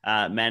maybe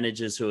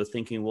managers who are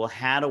thinking, well,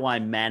 how do I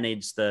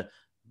manage the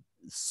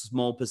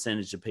small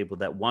percentage of people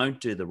that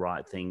won't do the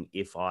right thing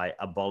if I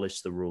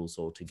abolish the rules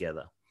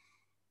altogether?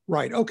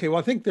 Right. Okay. Well,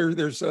 I think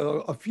there's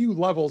a few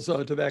levels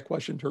to that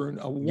question,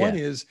 Tarun. One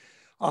is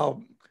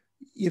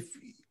if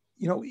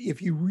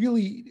you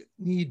really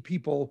need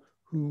people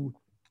who,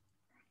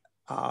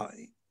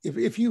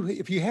 if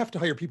you have to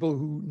hire people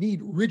who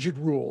need rigid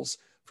rules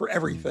for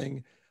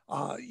everything,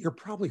 you're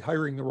probably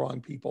hiring the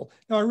wrong people.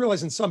 Now, I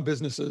realize in some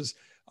businesses,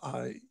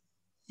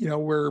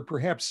 where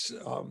perhaps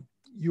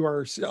you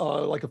are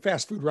like a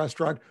fast food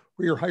restaurant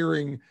where you're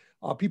hiring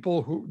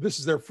people who this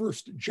is their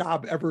first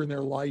job ever in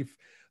their life.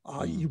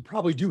 You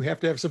probably do have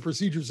to have some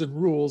procedures and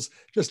rules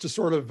just to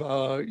sort of,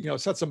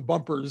 set some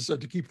bumpers to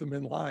keep them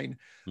in line.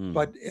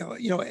 But,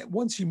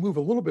 once you move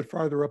a little bit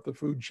farther up the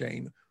food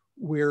chain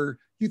where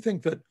you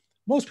think that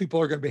most people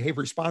are going to behave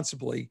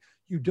responsibly,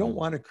 you don't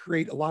want to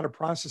create a lot of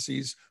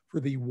processes for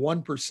the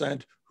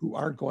 1% who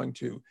aren't going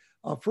to.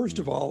 First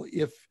of all,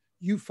 if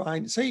you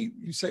say,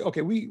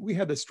 okay, we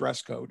had this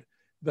dress code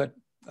that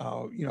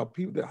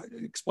people that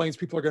explains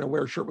people are going to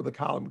wear a shirt with a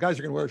collar. Guys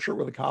are going to wear a shirt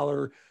with a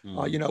collar.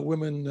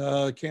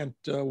 Women can't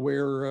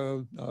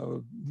wear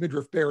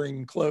midriff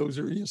bearing clothes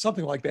or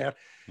something like that.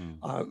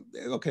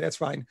 Okay, that's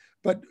fine.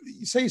 But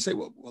you say,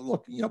 well,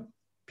 look,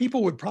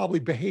 people would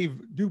probably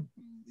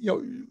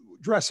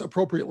dress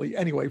appropriately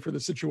anyway for the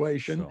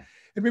situation. Sure.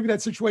 And maybe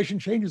that situation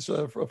changes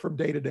from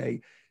day to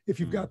day. If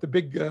you've got the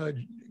big,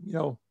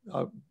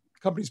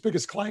 company's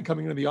biggest client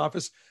coming into the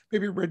office,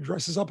 maybe everybody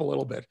dresses up a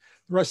little bit.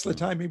 The rest of the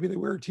time, maybe they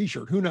wear a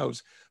t-shirt, who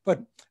knows?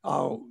 But,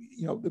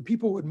 the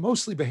people would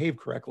mostly behave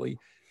correctly.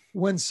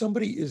 When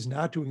somebody is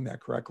not doing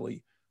that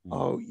correctly,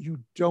 you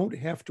don't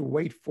have to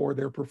wait for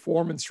their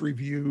performance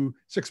review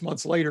 6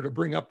 months later to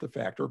bring up the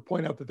fact or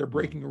point out that they're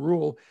breaking a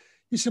rule.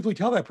 You simply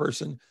tell that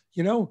person,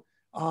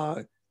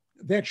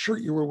 that shirt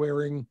you were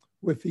wearing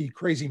with the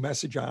crazy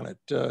message on it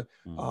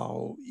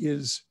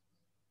is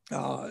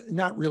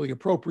not really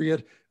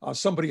appropriate.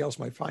 Somebody else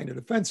might find it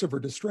offensive or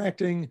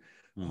distracting.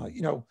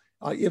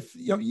 If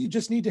you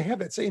just need to have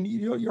that saying,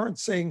 you aren't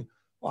saying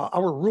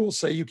our rules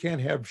say you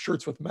can't have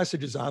shirts with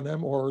messages on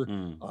them, or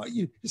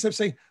you just have to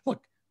say,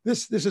 look,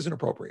 this isn't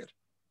appropriate.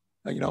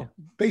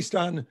 Based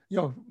on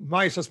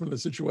my assessment of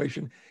the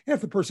situation. And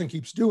if the person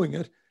keeps doing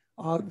it,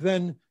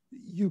 then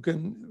you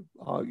can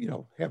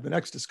have the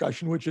next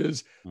discussion, which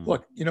is,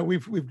 look,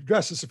 we've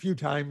addressed this a few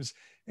times,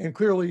 and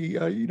clearly,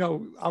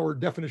 our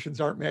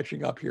definitions aren't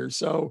matching up here.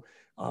 So,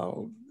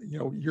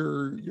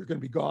 you're going to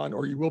be gone,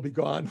 or you will be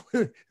gone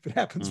if it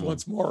happens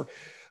once more.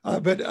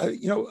 But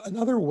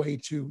another way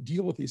to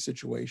deal with these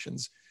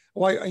situations,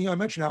 I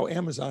mentioned how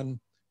Amazon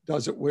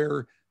does it,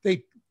 where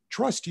they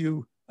trust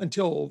you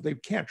until they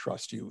can't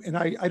trust you. And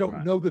I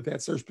don't know that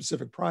that's their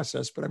specific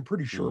process, but I'm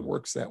pretty sure it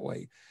works that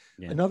way.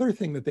 Yeah. Another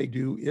thing that they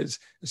do is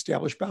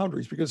establish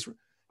boundaries, because,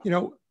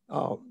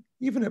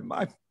 even if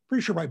I'm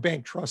pretty sure my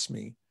bank trusts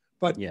me,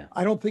 but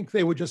I don't think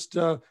they would just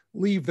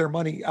leave their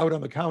money out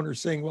on the counter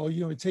saying, well,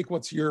 take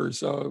what's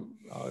yours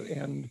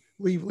and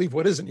leave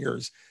what isn't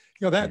yours.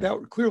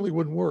 That clearly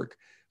wouldn't work.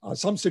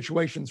 Some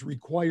situations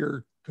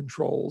require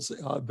controls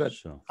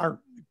that aren't,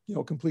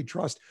 complete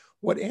trust.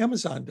 What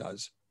Amazon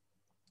does,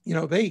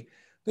 they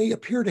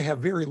appear to have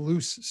very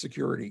loose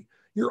security.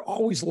 You're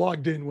always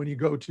logged in when you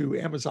go to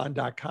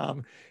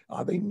Amazon.com.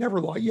 They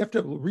never log. You have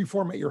to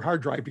reformat your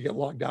hard drive to get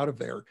logged out of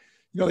there.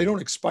 They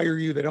don't expire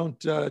you. They don't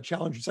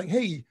challenge you saying,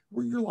 hey,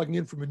 you're logging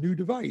in from a new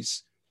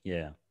device.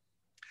 Yeah.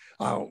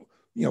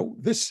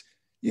 This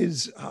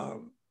is,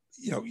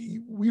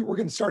 we're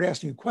going to start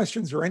asking you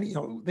questions or any,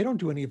 they don't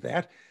do any of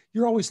that.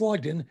 You're always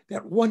logged in.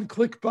 That one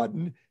click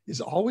button is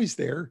always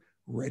there,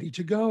 ready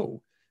to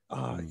go.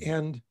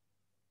 And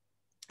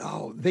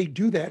they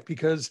do that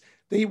because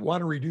they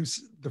want to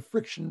reduce the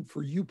friction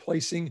for you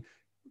placing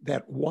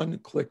that one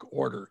click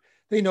order.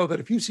 They know that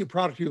if you see a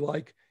product you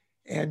like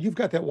and you've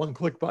got that one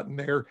click button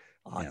there,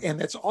 and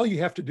that's all you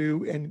have to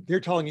do, and they're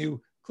telling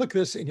you, click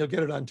this and you'll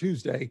get it on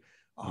Tuesday,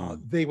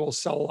 they will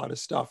sell a lot of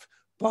stuff.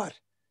 But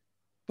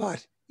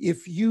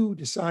if you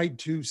decide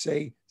to,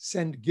 say,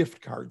 send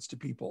gift cards to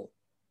people,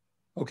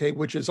 okay,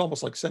 which is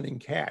almost like sending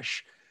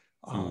cash,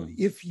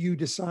 if you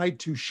decide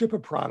to ship a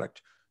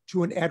product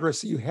to an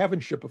address that you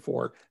haven't shipped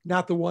before,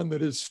 not the one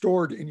that is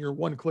stored in your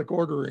one-click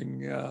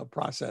ordering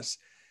process,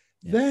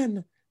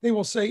 then they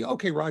will say,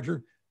 okay,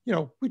 Roger,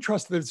 we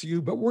trust that it's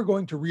you, but we're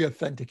going to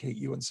re-authenticate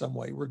you in some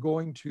way. We're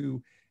going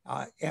to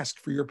ask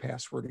for your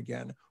password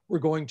again. We're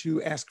going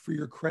to ask for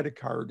your credit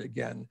card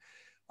again,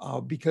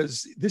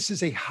 because this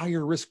is a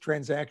higher risk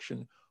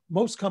transaction.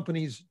 Most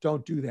companies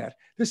don't do that.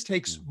 This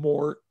takes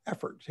more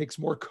effort, takes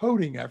more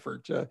coding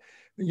effort.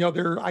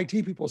 Their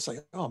IT people say,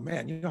 oh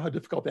man, you know how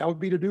difficult that would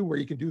be to do, where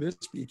you can do this,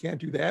 but you can't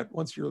do that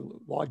once you're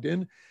logged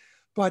in.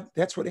 But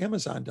that's what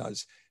Amazon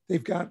does.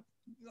 They've got,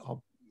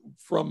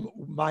 from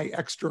my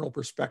external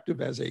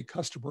perspective as a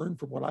customer, and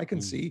from what I can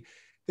see,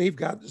 they've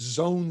got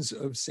zones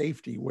of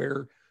safety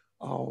where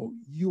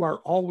you are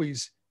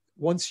always,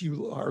 once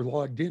you are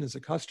logged in as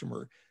a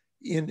customer,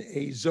 in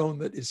a zone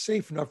that is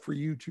safe enough for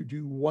you to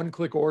do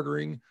one-click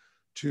ordering,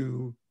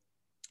 to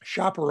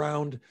shop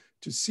around,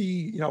 to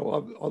see,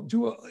 I'll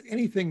do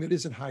anything that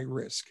isn't high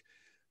risk.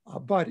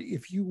 But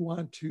if you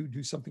want to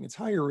do something that's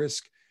higher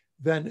risk,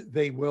 then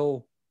they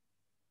will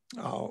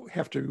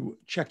have to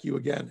check you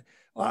again.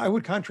 I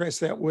would contrast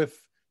that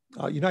with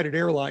United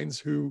Airlines,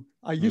 who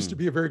I used to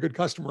be a very good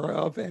customer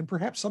of, and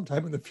perhaps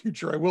sometime in the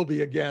future I will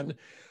be again,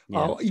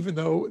 even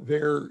though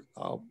their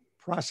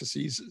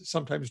processes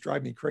sometimes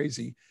drive me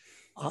crazy.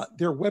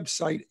 Their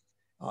website,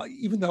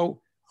 even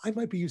though I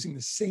might be using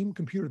the same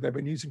computer that I've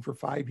been using for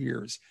 5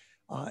 years,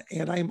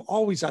 and I am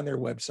always on their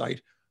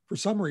website, for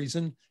some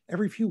reason,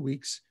 every few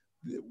weeks,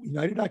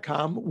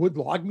 United.com would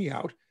log me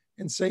out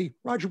and say,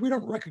 Roger, we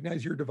don't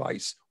recognize your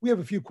device. We have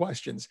a few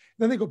questions.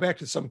 And then they go back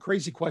to some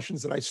crazy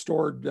questions that I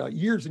stored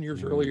years and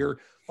years earlier,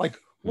 like,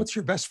 what's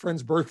your best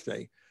friend's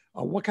birthday?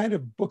 What kind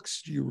of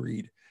books do you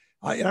read?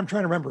 And I'm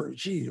trying to remember,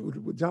 gee,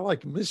 would I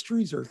like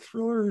mysteries or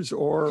thrillers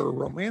or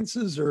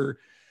romances or,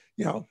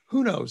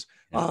 who knows?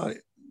 And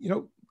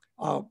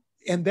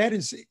that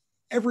is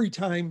every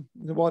time.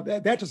 Well,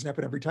 that doesn't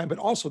happen every time, but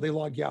also they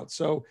log you out.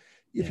 So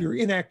if you're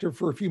inactive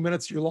for a few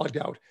minutes, you're logged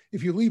out.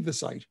 If you leave the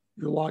site,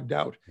 you're logged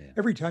out.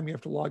 Every time you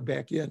have to log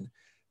back in.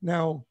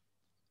 Now,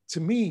 to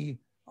me,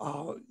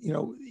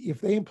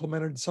 if they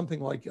implemented something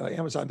like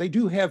Amazon, they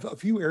do have a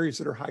few areas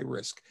that are high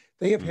risk.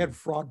 They have had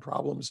fraud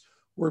problems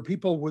where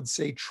people would,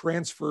 say,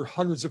 transfer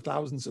hundreds of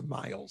thousands of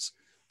miles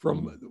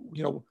from,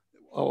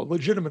 a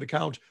legitimate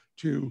account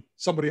to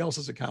somebody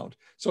else's account.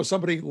 So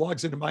somebody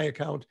logs into my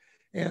account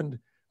and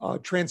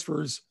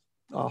transfers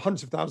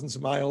hundreds of thousands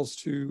of miles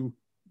to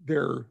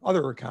their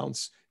other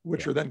accounts,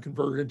 which are then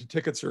converted into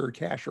tickets or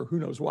cash or who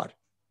knows what.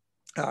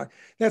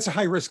 That's a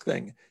high risk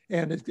thing.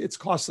 And it's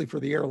costly for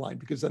the airline,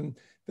 because then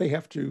they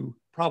have to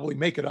probably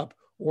make it up,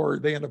 or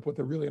they end up with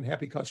a really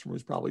unhappy customer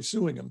who's probably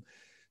suing them.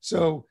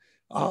 So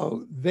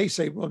they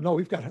say, well, no,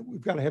 we've got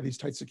to have these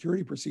tight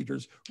security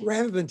procedures,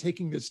 rather than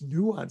taking this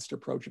nuanced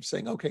approach of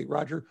saying, okay,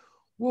 Roger,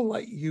 we'll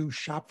let you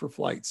shop for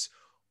flights.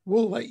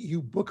 We'll let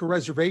you book a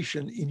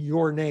reservation in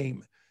your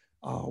name.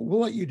 We'll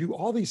let you do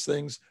all these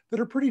things that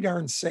are pretty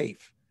darn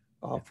safe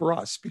for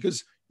us,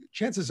 because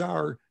chances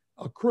are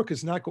a crook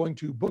is not going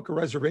to book a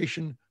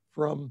reservation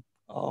from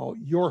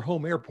your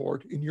home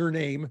airport in your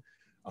name,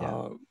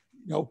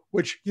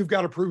 which you've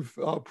got to prove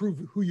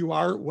who you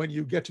are when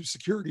you get to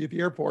security at the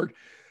airport.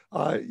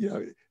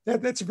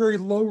 That's a very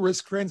low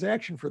risk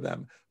transaction for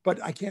them,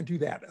 but I can't do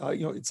that.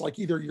 It's like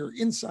either you're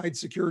inside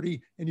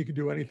security and you can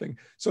do anything.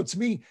 So to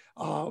me,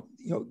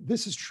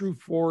 this is true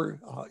for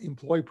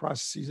employee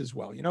processes as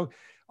well.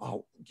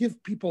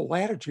 Give people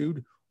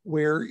latitude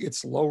where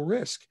it's low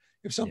risk.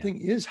 If something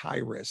is high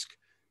risk,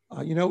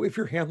 if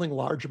you're handling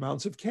large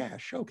amounts of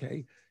cash,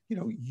 okay,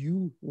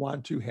 you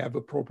want to have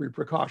appropriate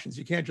precautions.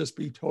 You can't just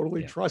be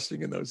totally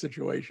trusting in those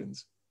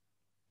situations.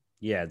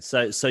 Yeah.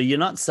 So you're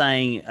not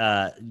saying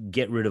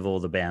get rid of all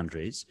the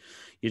boundaries.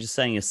 You're just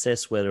saying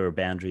assess whether a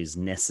boundary is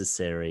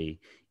necessary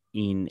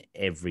in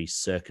every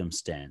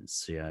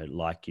circumstance.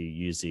 Like you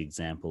use the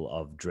example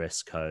of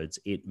dress codes.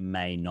 It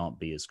may not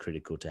be as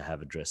critical to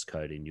have a dress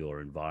code in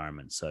your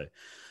environment. So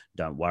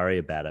don't worry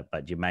about it,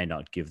 but you may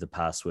not give the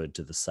password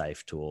to the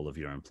safe to all of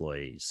your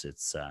employees.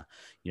 It's,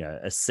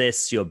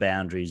 assess your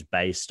boundaries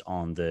based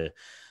on the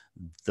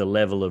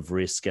level of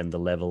risk and the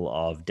level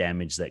of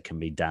damage that can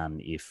be done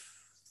if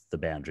the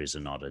boundaries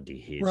are not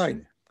adhered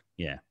to.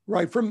 Yeah.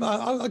 Right.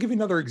 I'll give you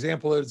another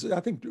example that I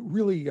think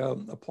really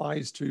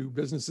applies to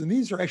business. And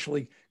these are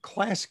actually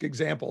classic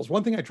examples.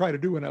 One thing I tried to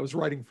do when I was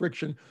writing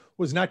Friction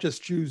was not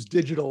just choose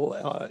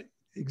digital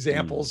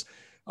examples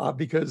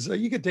because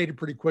you get dated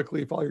pretty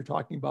quickly if all you're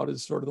talking about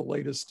is sort of the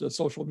latest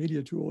social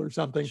media tool or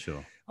something.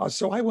 Sure.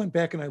 So I went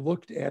back and I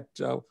looked at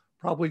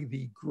probably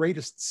the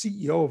greatest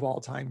CEO of all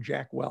time,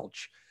 Jack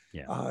Welch.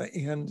 Yeah.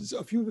 And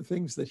a few of the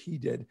things that he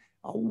did,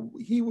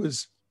 he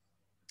was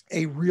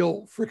a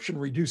real friction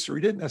reducer.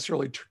 He didn't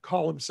necessarily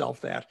call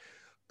himself that,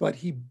 but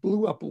he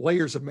blew up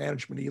layers of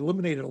management. He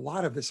eliminated a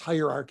lot of this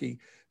hierarchy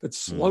that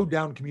slowed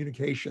down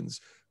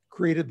communications,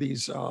 created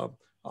these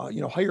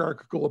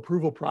hierarchical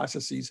approval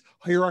processes,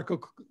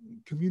 hierarchical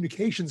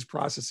communications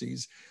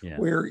processes,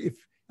 where if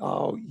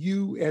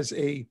you as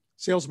a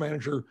sales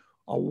manager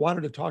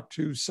wanted to talk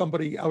to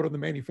somebody out on the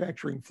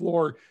manufacturing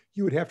floor,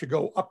 you would have to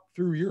go up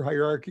through your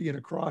hierarchy and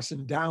across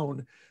and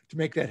down to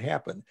make that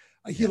happen.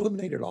 He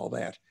eliminated all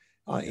that.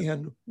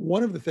 And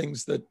one of the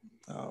things that,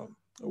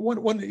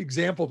 one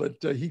example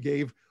that he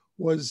gave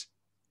was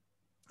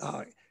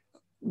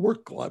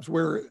work gloves,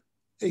 where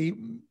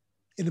in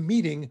a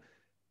meeting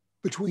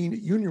between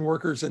union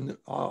workers and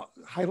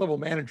high-level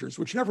managers,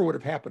 which never would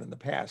have happened in the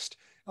past,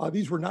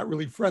 these were not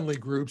really friendly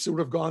groups. It would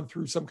have gone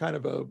through some kind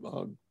of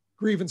a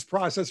grievance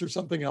process or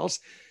something else.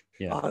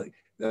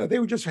 They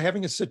were just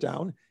having a sit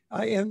down,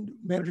 and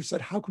manager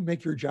said, how can we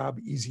make your job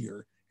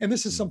easier? And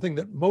this is something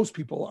that most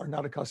people are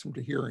not accustomed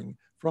to hearing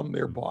from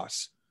their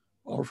boss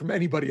or from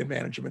anybody in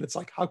management. It's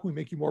like, how can we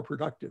make you more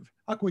productive?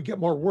 How can we get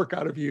more work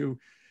out of you?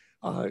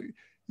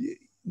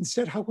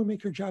 Instead, how can we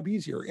make your job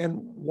easier? And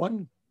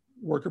one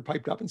worker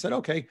piped up and said,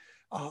 okay,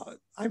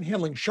 I'm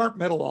handling sharp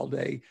metal all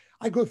day.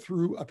 I go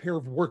through a pair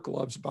of work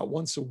gloves about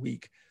once a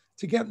week.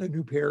 To get a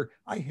new pair,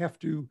 I have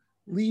to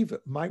leave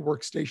my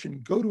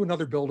workstation, go to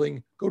another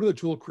building, go to the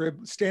tool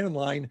crib, stand in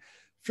line,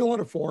 fill out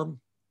a form,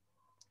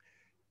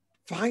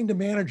 find a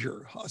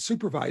manager, a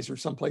supervisor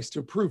someplace to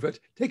approve it,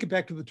 take it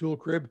back to the tool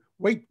crib,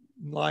 wait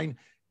in line,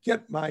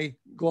 get my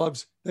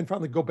gloves, then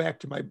finally go back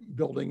to my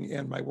building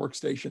and my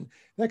workstation.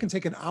 That can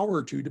take an hour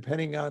or two,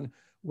 depending on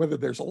whether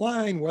there's a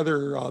line,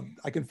 whether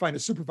I can find a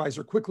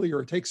supervisor quickly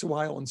or it takes a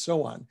while, and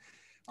so on.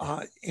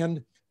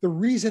 And the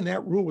reason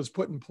that rule was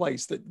put in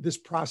place, that this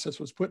process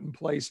was put in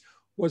place,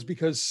 was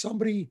because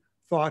somebody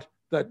thought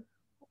that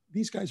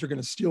these guys are going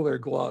to steal our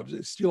gloves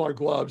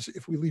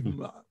if we leave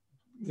them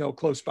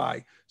close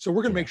by. So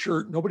we're going to make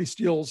sure nobody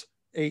steals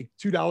a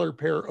 $2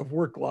 pair of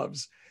work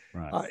gloves.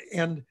 Right.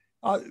 And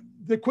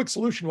the quick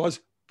solution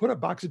was put a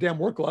box of damn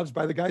work gloves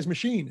by the guy's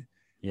machine.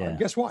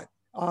 Guess what?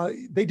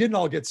 They didn't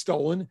all get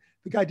stolen.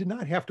 The guy did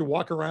not have to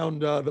walk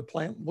around the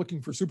plant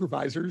looking for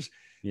supervisors.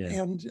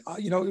 And,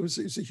 it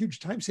was a huge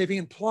time saving.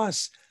 And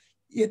plus,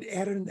 it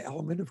added an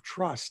element of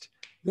trust.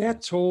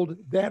 That told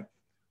that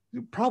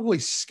probably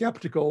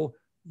skeptical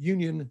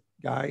union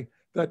guy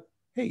that,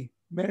 hey,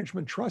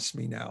 management trusts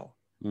me now,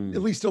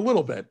 at least a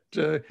little bit.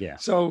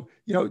 So,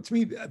 to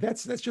me,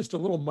 that's just a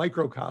little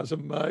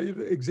microcosm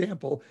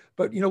example.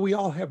 But, we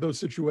all have those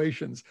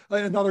situations.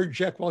 Another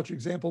Jack Welch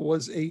example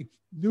was a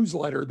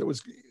newsletter that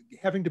was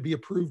having to be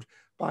approved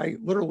by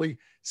literally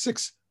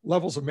 6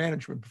 levels of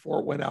management before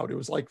it went out. It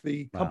was like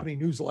the company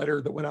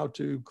newsletter that went out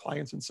to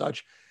clients and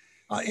such.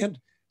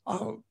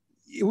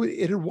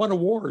 It had won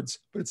awards,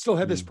 but it still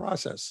had this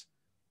process.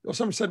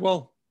 Someone said,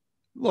 well,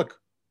 look,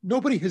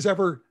 nobody has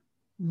ever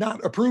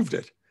not approved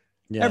it,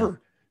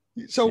 ever.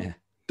 So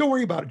don't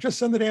worry about it. Just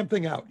send the damn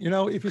thing out.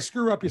 If you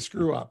screw up, you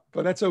screw up,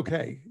 but that's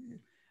okay.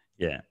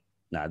 Yeah.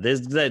 No,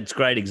 that's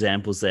great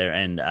examples there.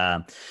 And,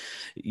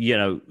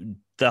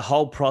 the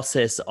whole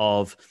process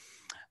of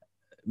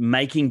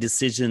making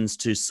decisions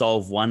to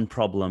solve one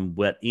problem,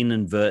 but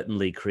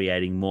inadvertently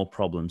creating more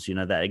problems.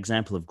 That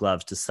example of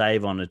gloves, to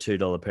save on a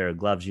 $2 pair of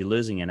gloves, you're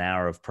losing an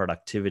hour of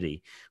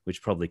productivity,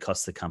 which probably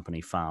costs the company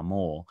far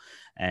more.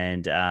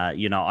 And,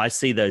 I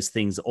see those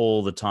things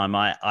all the time.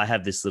 I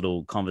have this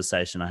little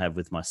conversation I have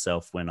with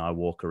myself when I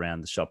walk around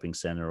the shopping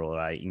center or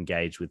I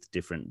engage with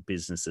different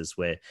businesses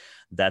where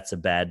that's a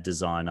bad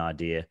design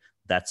idea.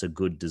 That's a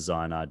good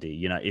design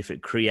idea. If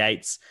it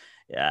creates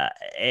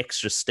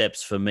extra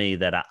steps for me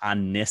that are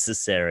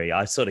unnecessary,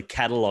 I sort of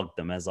catalog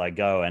them as I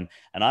go, and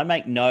I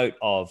make note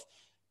of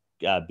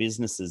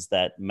businesses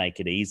that make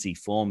it easy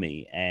for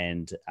me,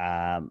 and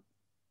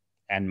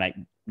make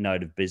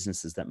note of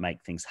businesses that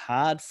make things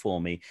hard for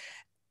me.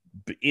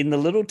 In the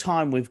little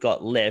time we've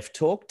got left,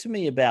 talk to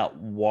me about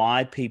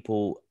why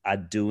people are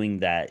doing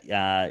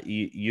that.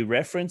 You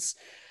reference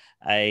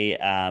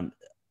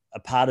a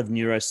part of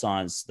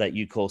neuroscience that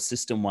you call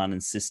system 1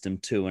 and system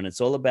 2. And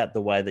it's all about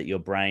the way that your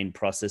brain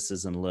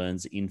processes and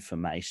learns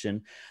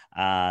information.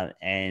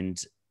 And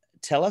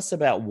tell us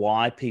about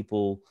why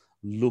people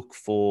look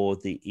for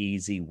the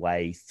easy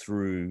way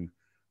through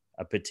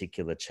a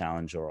particular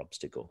challenge or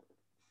obstacle.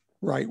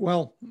 Right.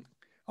 Well,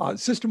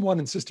 system 1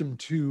 and system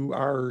 2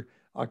 are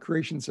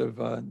creations of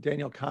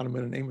Daniel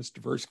Kahneman and Amos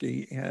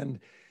Tversky. And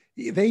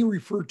they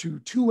refer to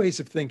 2 ways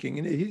of thinking.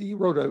 And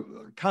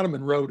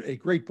Kahneman wrote a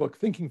great book,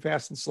 Thinking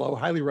Fast and Slow.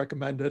 Highly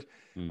recommend it.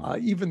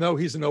 Even though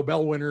he's a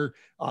Nobel winner,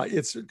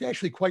 it's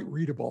actually quite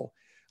readable.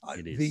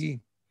 It is.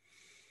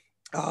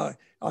 The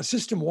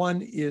system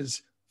 1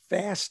 is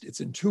fast,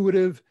 it's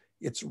intuitive,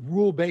 it's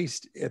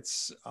rule-based,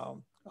 it's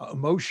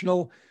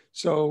emotional.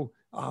 So,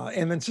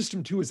 and then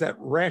system 2 is that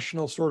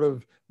rational sort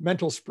of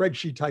mental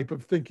spreadsheet type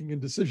of thinking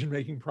and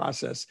decision-making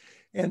process.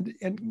 And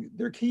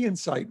their key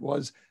insight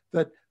was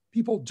that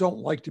people don't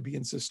like to be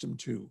in system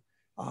 2.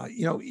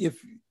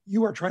 If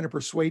you are trying to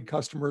persuade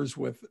customers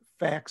with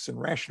facts and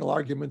rational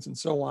arguments and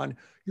so on,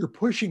 you're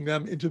pushing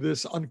them into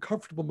this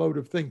uncomfortable mode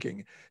of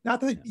thinking.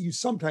 Not that you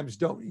sometimes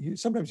don't,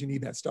 sometimes you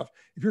need that stuff.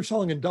 If you're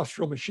selling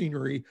industrial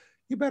machinery,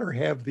 you better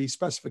have the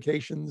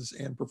specifications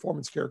and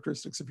performance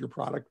characteristics of your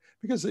product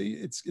because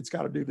it's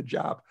got to do the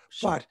job.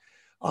 Sure.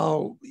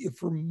 But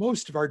for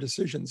most of our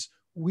decisions,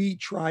 we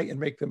try and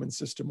make them in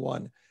system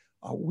 1.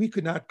 We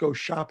could not go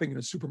shopping in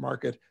a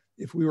supermarket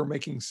if we were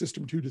making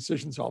system 2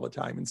 decisions all the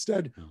time.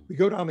 Instead, we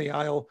go down the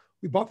aisle,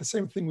 we bought the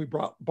same thing we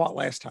bought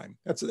last time.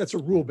 That's a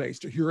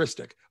rule-based, a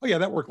heuristic. Oh yeah,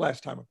 that worked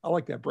last time. I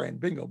like that brand,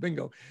 bingo,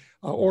 bingo.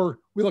 Or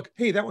we look,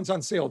 hey, that one's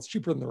on sale. It's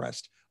cheaper than the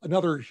rest.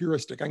 Another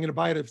heuristic. I'm going to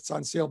buy it if it's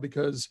on sale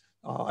because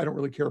I don't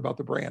really care about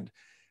the brand.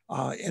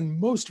 And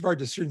most of our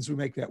decisions we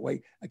make that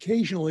way.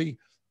 Occasionally,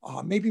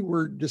 maybe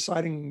we're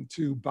deciding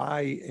to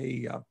buy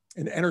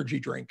an energy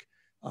drink.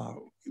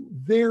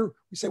 There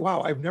we say,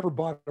 wow, I've never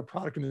bought a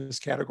product in this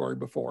category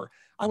before.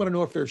 I want to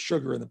know if there's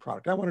sugar in the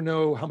product. I want to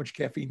know how much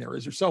caffeine there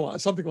is or so on,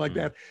 something like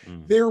that.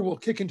 There we'll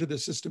kick into the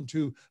system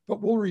 2,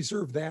 but we'll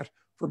reserve that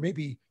for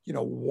maybe,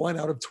 1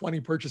 out of 20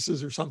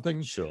 purchases or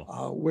something. Sure.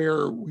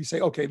 Where we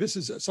say, okay, this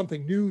is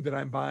something new that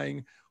I'm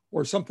buying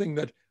or something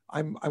that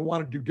I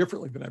want to do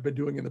differently than I've been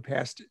doing in the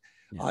past.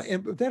 Yeah.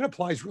 And that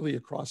applies really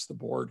across the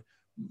board.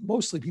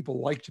 Mostly people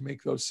like to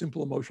make those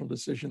simple emotional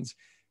decisions.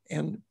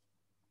 And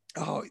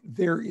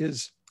there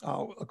is,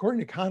 according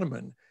to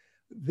Kahneman,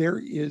 there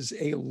is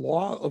a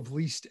law of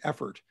least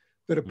effort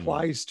that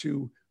applies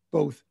to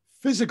both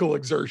physical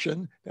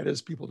exertion, that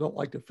is, people don't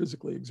like to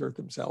physically exert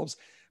themselves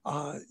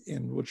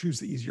and will choose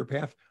the easier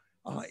path,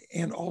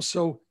 and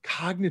also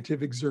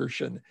cognitive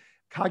exertion.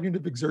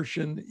 Cognitive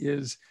exertion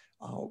is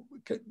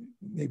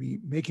maybe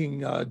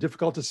making a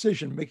difficult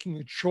decision, making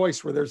a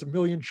choice where there's a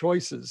million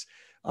choices.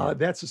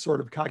 That's a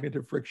sort of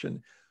cognitive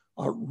friction.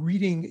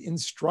 Reading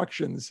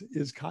instructions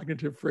is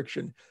cognitive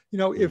friction.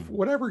 If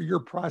whatever your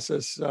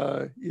process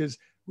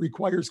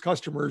requires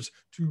customers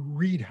to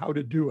read how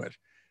to do it,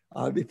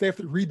 if they have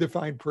to read the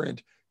fine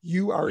print,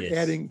 you are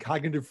adding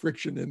cognitive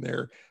friction in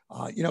there.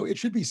 It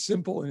should be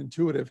simple and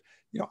intuitive.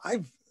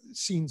 I've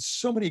seen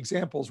so many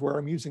examples where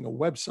I'm using a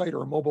website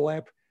or a mobile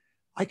app.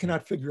 I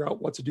cannot figure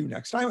out what to do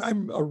next.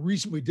 I'm a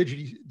reasonably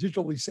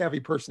digitally savvy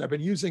person. I've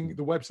been using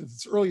the web since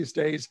its earliest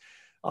days.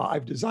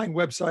 I've designed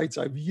websites.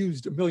 I've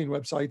used a million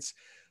websites,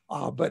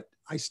 but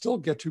I still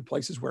get to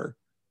places where,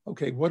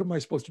 okay, what am I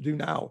supposed to do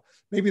now?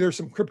 Maybe there's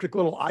some cryptic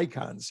little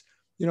icons.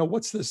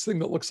 What's this thing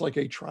that looks like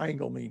a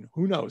triangle mean?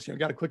 Who knows?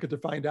 Got to click it to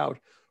find out.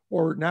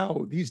 Or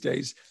now these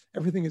days,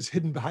 everything is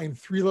hidden behind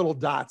 3 little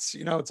dots.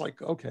 It's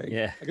like,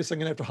 okay, I guess I'm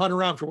going to have to hunt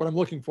around for what I'm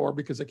looking for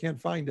because I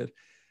can't find it.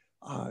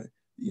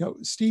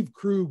 Steve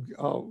Krug,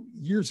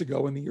 years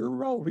ago in the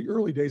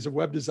early days of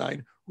web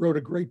design, wrote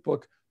a great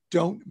book,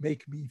 Don't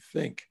Make Me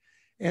Think.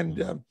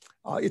 And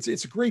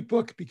it's a great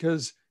book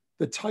because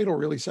the title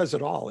really says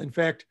it all. In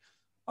fact,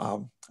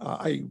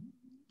 I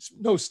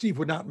know Steve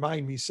would not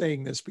mind me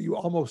saying this, but you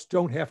almost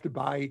don't have to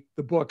buy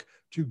the book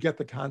to get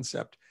the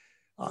concept.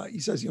 He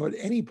says, at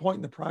any point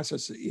in the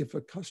process, if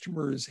a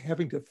customer is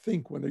having to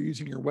think when they're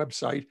using your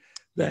website,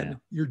 then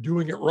you're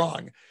doing it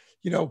wrong.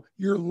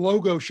 Your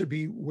logo should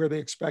be where they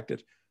expect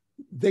it.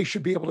 They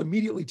should be able to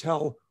immediately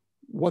tell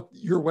what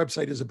your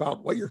website is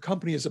about, what your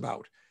company is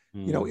about.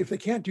 If they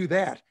can't do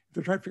that, if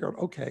they're trying to figure out,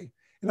 okay,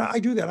 and I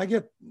do that. I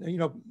get,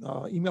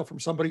 email from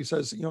somebody who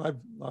says, I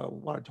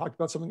want to talk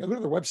about something. I go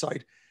to their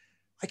website.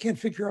 I can't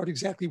figure out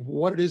exactly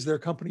what it is their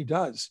company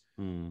does.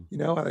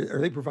 Are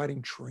they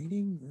providing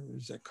training? Or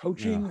is that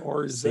coaching?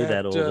 Or is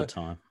that all the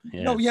time?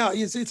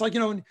 It's like,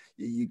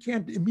 you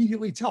can't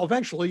immediately tell.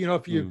 Eventually,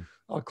 if you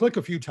click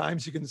a few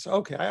times, you can say,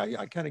 okay,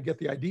 I kind of get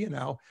the idea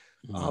now,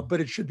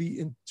 but it should be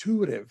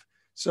intuitive.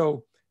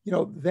 So,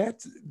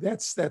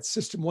 that's that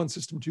system 1,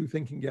 system 2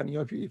 thinking again.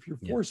 If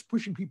you're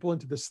pushing people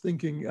into this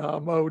thinking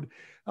mode,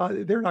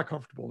 they're not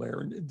comfortable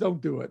there, and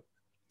don't do it.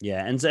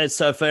 Yeah. And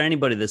so for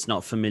anybody that's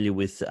not familiar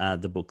with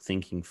the book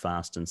Thinking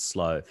Fast and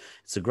Slow,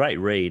 it's a great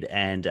read.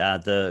 And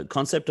the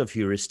concept of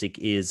heuristic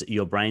is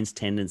your brain's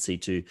tendency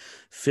to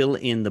fill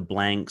in the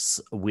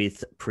blanks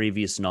with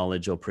previous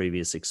knowledge or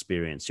previous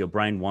experience. Your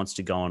brain wants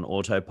to go on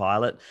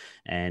autopilot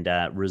and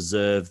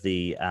reserve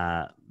the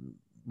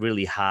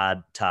really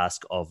hard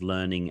task of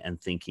learning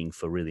and thinking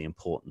for really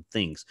important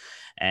things.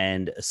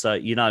 And so,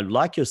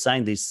 like you're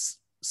saying, these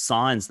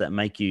signs that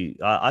make you,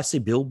 I see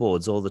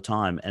billboards all the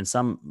time, and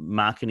some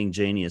marketing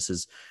genius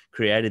has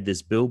created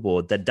this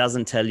billboard that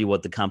doesn't tell you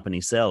what the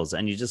company sells.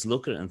 And you just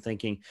look at it and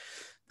thinking,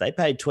 they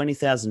paid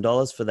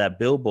 $20,000 for that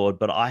billboard,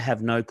 but I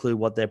have no clue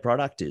what their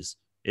product is.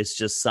 It's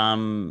just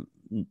some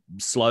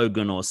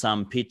slogan or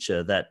some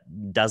picture that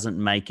doesn't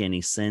make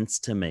any sense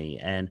to me.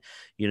 And,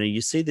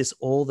 you see this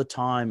all the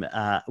time.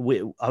 I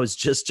was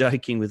just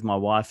joking with my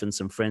wife and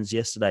some friends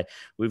yesterday.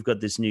 We've got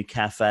this new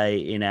cafe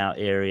in our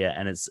area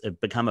and it's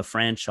become a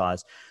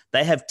franchise.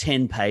 They have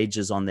 10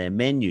 pages on their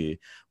menu,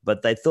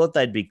 but they thought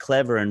they'd be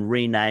clever and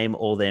rename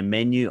all their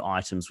menu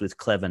items with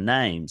clever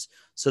names.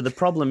 So the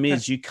problem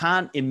is you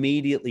can't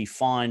immediately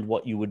find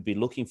what you would be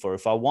looking for.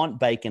 If I want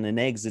bacon and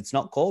eggs, it's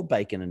not called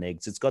bacon and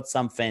eggs. It's got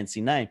some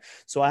fancy name.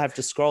 So I have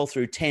to scroll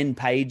through 10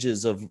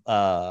 pages of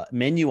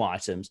menu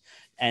items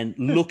and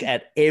look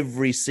at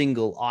every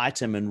single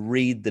item and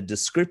read the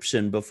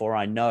description before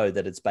I know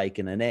that it's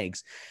bacon and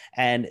eggs.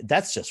 And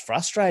that's just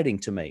frustrating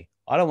to me.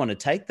 I don't want to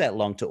take that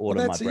long to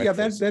order my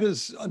breakfast. Yeah, that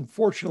is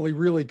unfortunately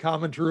really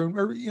common to room.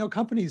 Or,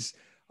 companies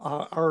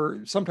are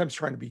sometimes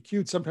trying to be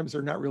cute. Sometimes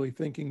they're not really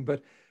thinking,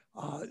 but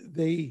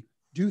they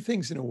do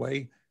things in a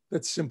way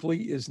that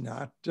simply is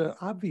not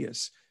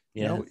obvious.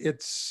 Yeah.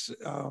 It's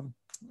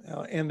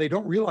and they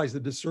don't realize the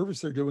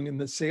disservice they're doing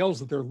and the sales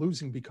that they're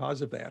losing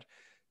because of that.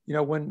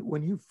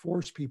 When you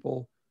force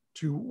people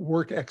to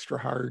work extra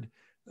hard,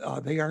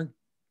 they aren't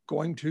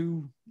going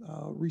to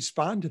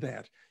respond to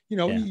that.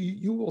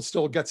 You will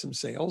still get some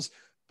sales,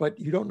 but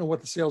you don't know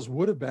what the sales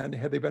would have been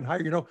had they been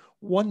higher.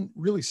 One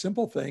really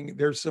simple thing,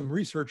 there's some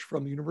research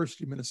from the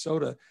University of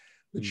Minnesota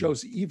that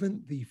shows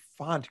even the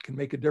font can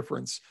make a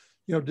difference.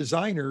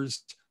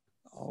 Designers,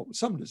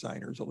 some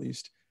designers at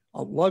least,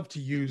 love to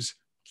use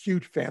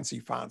cute, fancy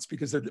fonts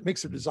because it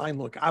makes their design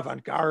look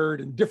avant-garde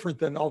and different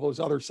than all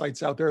those other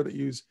sites out there that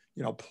use,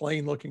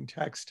 plain looking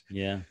text.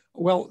 Yeah.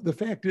 Well, the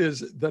fact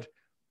is that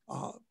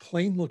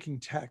plain looking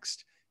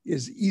text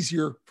is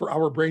easier for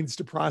our brains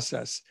to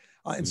process.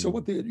 And so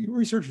what the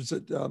researchers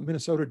at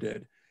Minnesota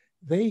did,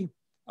 they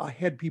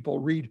had people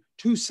read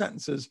 2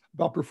 sentences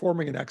about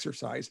performing an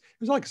exercise. It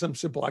was like some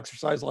simple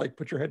exercise, like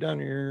put your head down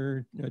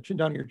your chin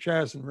down your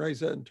chest and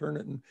raise it and turn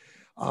it. And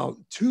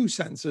 2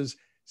 sentences,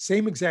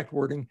 same exact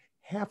wording.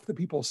 Half the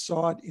people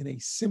saw it in a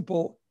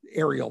simple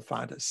Arial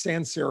font, a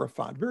sans serif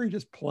font, very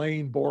just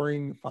plain,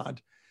 boring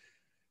font.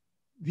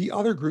 The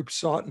other group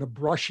saw it in a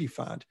brushy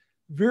font,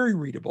 very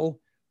readable,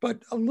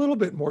 but a little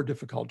bit more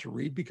difficult to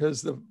read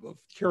because the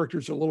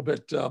characters are a little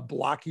bit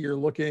blockier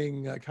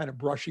looking, kind of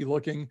brushy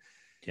looking.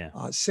 Yeah.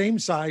 Same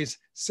size,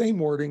 same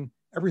wording,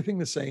 everything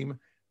the same.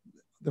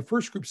 The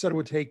first group said it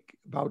would take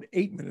about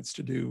 8 minutes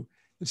to do.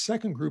 The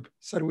second group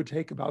said it would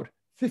take about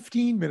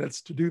 15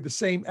 minutes to do the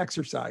same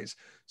exercise.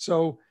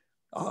 So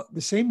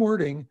the same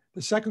wording,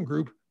 the second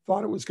group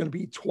thought it was going to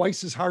be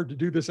twice as hard to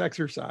do this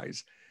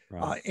exercise.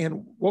 Right.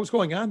 And what was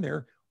going on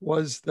there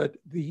was that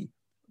the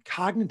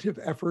cognitive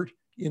effort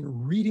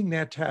in reading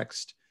that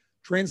text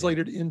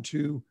translated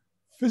into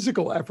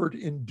physical effort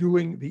in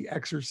doing the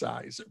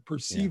exercise,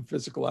 perceived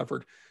physical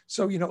effort.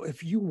 So,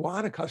 if you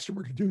want a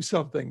customer to do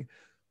something,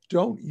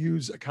 don't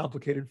use a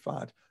complicated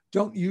font.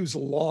 Don't use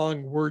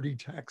long, wordy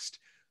text.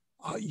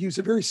 Use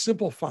a very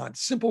simple font,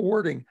 simple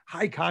wording,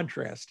 high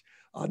contrast.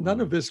 None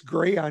of this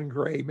gray on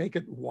gray. Make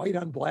it white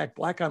on black,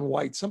 black on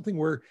white, something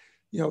where,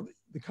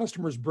 the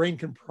customer's brain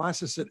can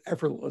process it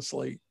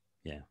effortlessly.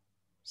 Yeah.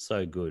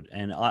 So good.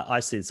 And I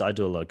see this, I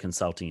do a lot of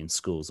consulting in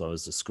schools. I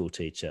was a school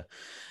teacher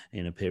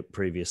in a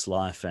previous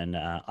life. And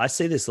I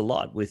see this a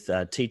lot with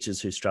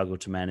teachers who struggle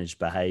to manage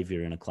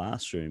behavior in a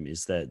classroom,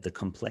 is that the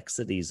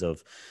complexities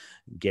of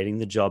getting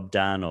the job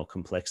done or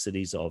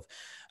complexities of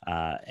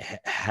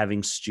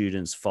having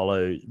students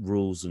follow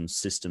rules and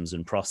systems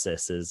and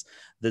processes,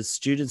 the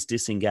students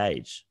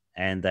disengage.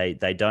 And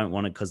they don't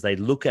want it because they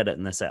look at it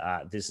and they say,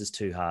 this is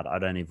too hard. I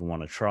don't even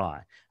want to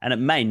try. And it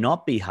may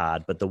not be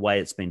hard, but the way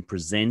it's been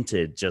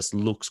presented just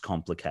looks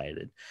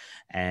complicated.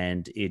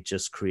 And it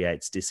just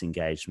creates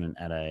disengagement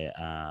at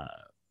a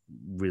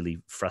really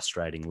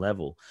frustrating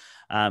level.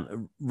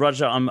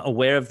 Roger, I'm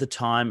aware of the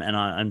time, and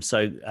I'm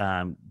so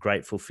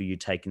grateful for you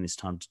taking this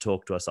time to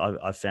talk to us.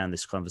 I found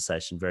this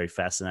conversation very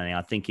fascinating.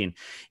 I think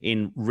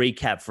in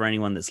recap for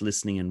anyone that's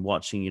listening and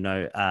watching,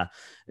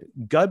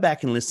 go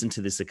back and listen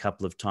to this a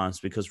couple of times,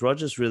 because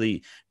Roger's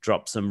really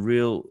dropped some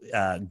real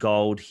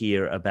gold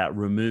here about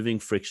removing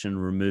friction,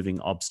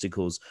 removing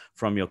obstacles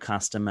from your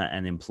customer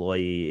and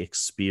employee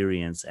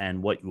experience.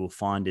 And what you will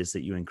find is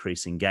that you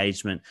increase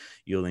engagement,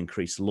 you'll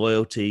increase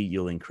loyalty,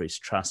 you'll increase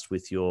trust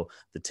with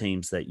the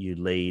teams that you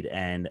lead.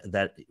 And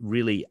that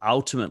really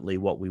ultimately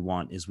what we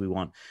want is we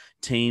want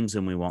teams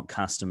and we want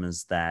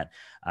customers that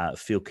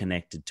feel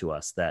connected to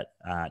us, that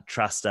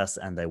trust us,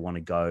 and they want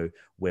to go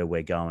where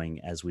we're going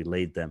as we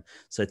lead them.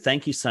 So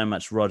thank you so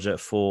much, Roger,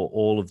 for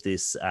all of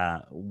this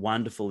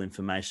wonderful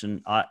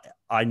information.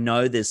 I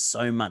know there's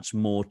so much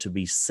more to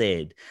be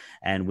said,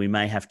 and we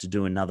may have to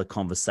do another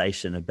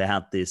conversation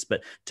about this,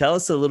 but tell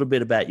us a little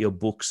bit about your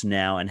books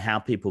now and how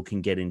people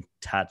can get in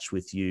touch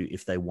with you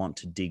if they want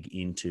to dig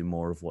into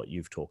more of what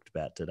you've talked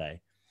about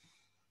today.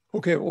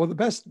 Okay, well, the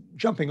best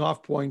jumping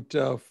off point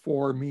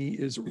for me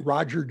is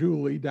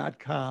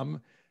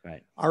rogerdooley.com,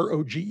 right?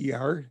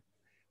 ROGER.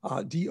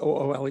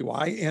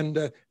 DOOLEY.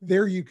 And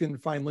there you can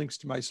find links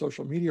to my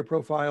social media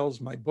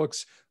profiles, my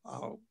books.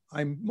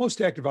 I'm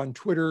most active on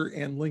Twitter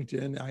and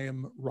LinkedIn. I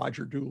am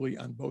Roger Dooley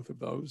on both of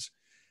those.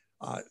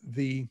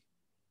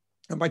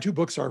 My two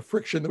books are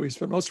Friction, that we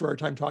spent most of our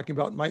time talking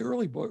about. My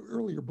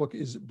earlier book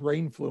is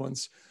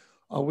Brainfluence,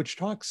 which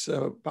talks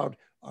about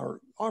or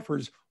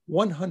offers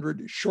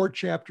 100 short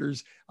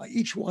chapters,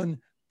 each one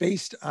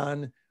based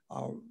on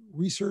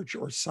research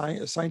or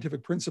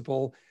scientific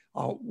principle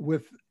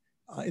with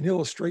an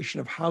illustration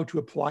of how to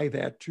apply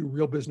that to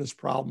real business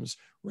problems,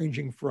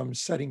 ranging from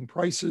setting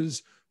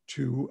prices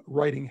to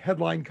writing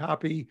headline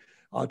copy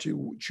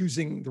to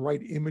choosing the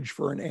right image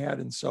for an ad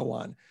and so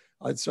on.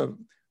 It's a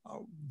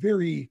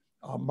very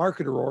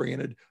marketer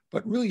oriented,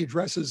 but really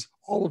addresses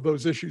all of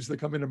those issues that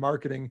come into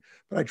marketing.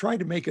 But I tried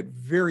to make it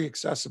very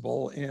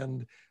accessible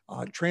and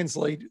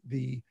translate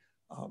the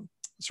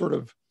sort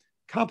of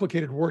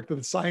complicated work that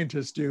the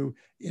scientists do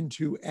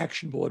into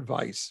actionable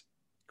advice.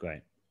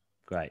 Great.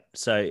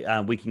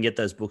 So we can get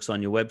those books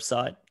on your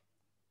website?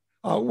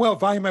 Well,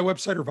 via my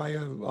website or via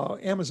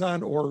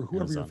Amazon or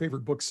whoever your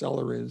favorite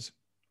bookseller is.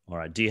 All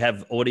right. Do you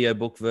have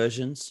audiobook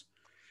versions?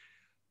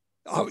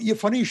 Yeah,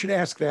 funny you should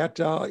ask that.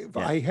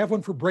 I have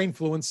one for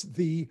Brainfluence.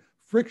 The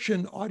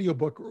Friction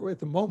audiobook at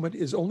the moment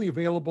is only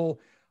available,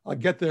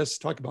 get this,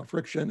 talk about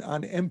friction,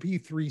 on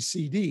MP3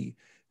 CD.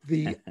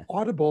 The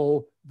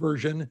Audible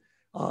version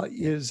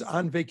is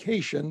on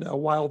vacation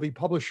while the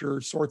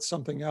publisher sorts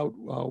something out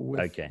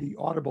with the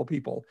Audible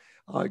people.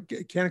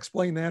 Can't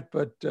explain that,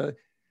 but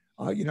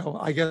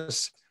I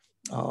guess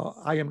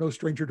I am no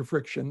stranger to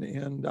friction.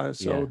 And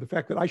so the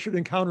fact that I should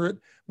encounter it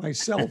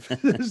myself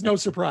is no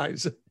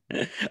surprise.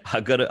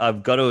 I've got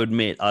to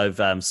admit,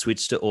 I've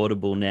switched to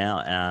Audible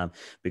now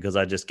because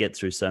I just get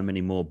through so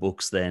many more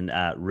books than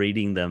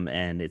reading them,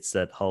 and it's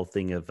that whole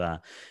thing of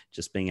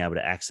just being able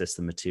to access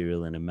the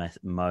material in a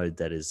mode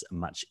that is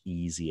much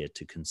easier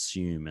to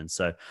consume. And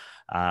so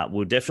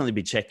we'll definitely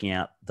be checking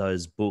out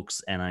those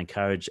books, and I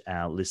encourage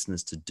our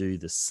listeners to do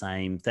the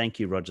same. Thank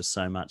you, Roger,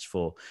 so much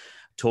for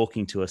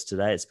talking to us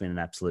today. It's been an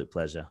absolute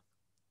pleasure.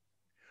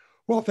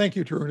 Well, thank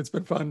you, Tarun. It's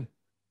been fun.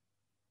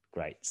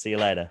 Great. See you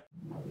later.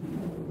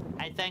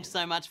 Hey, thanks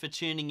so much for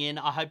tuning in.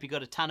 I hope you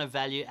got a ton of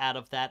value out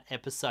of that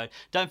episode.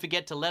 Don't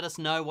forget to let us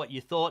know what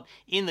you thought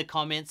in the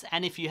comments.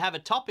 And if you have a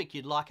topic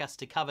you'd like us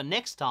to cover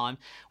next time,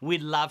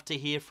 we'd love to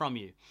hear from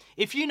you.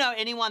 If you know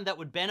anyone that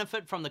would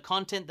benefit from the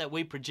content that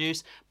we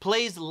produce,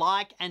 please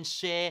like and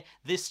share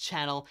this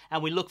channel.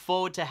 And we look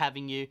forward to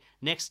having you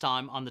next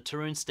time on the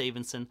Tarun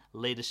Stevenson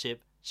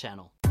Leadership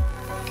Channel.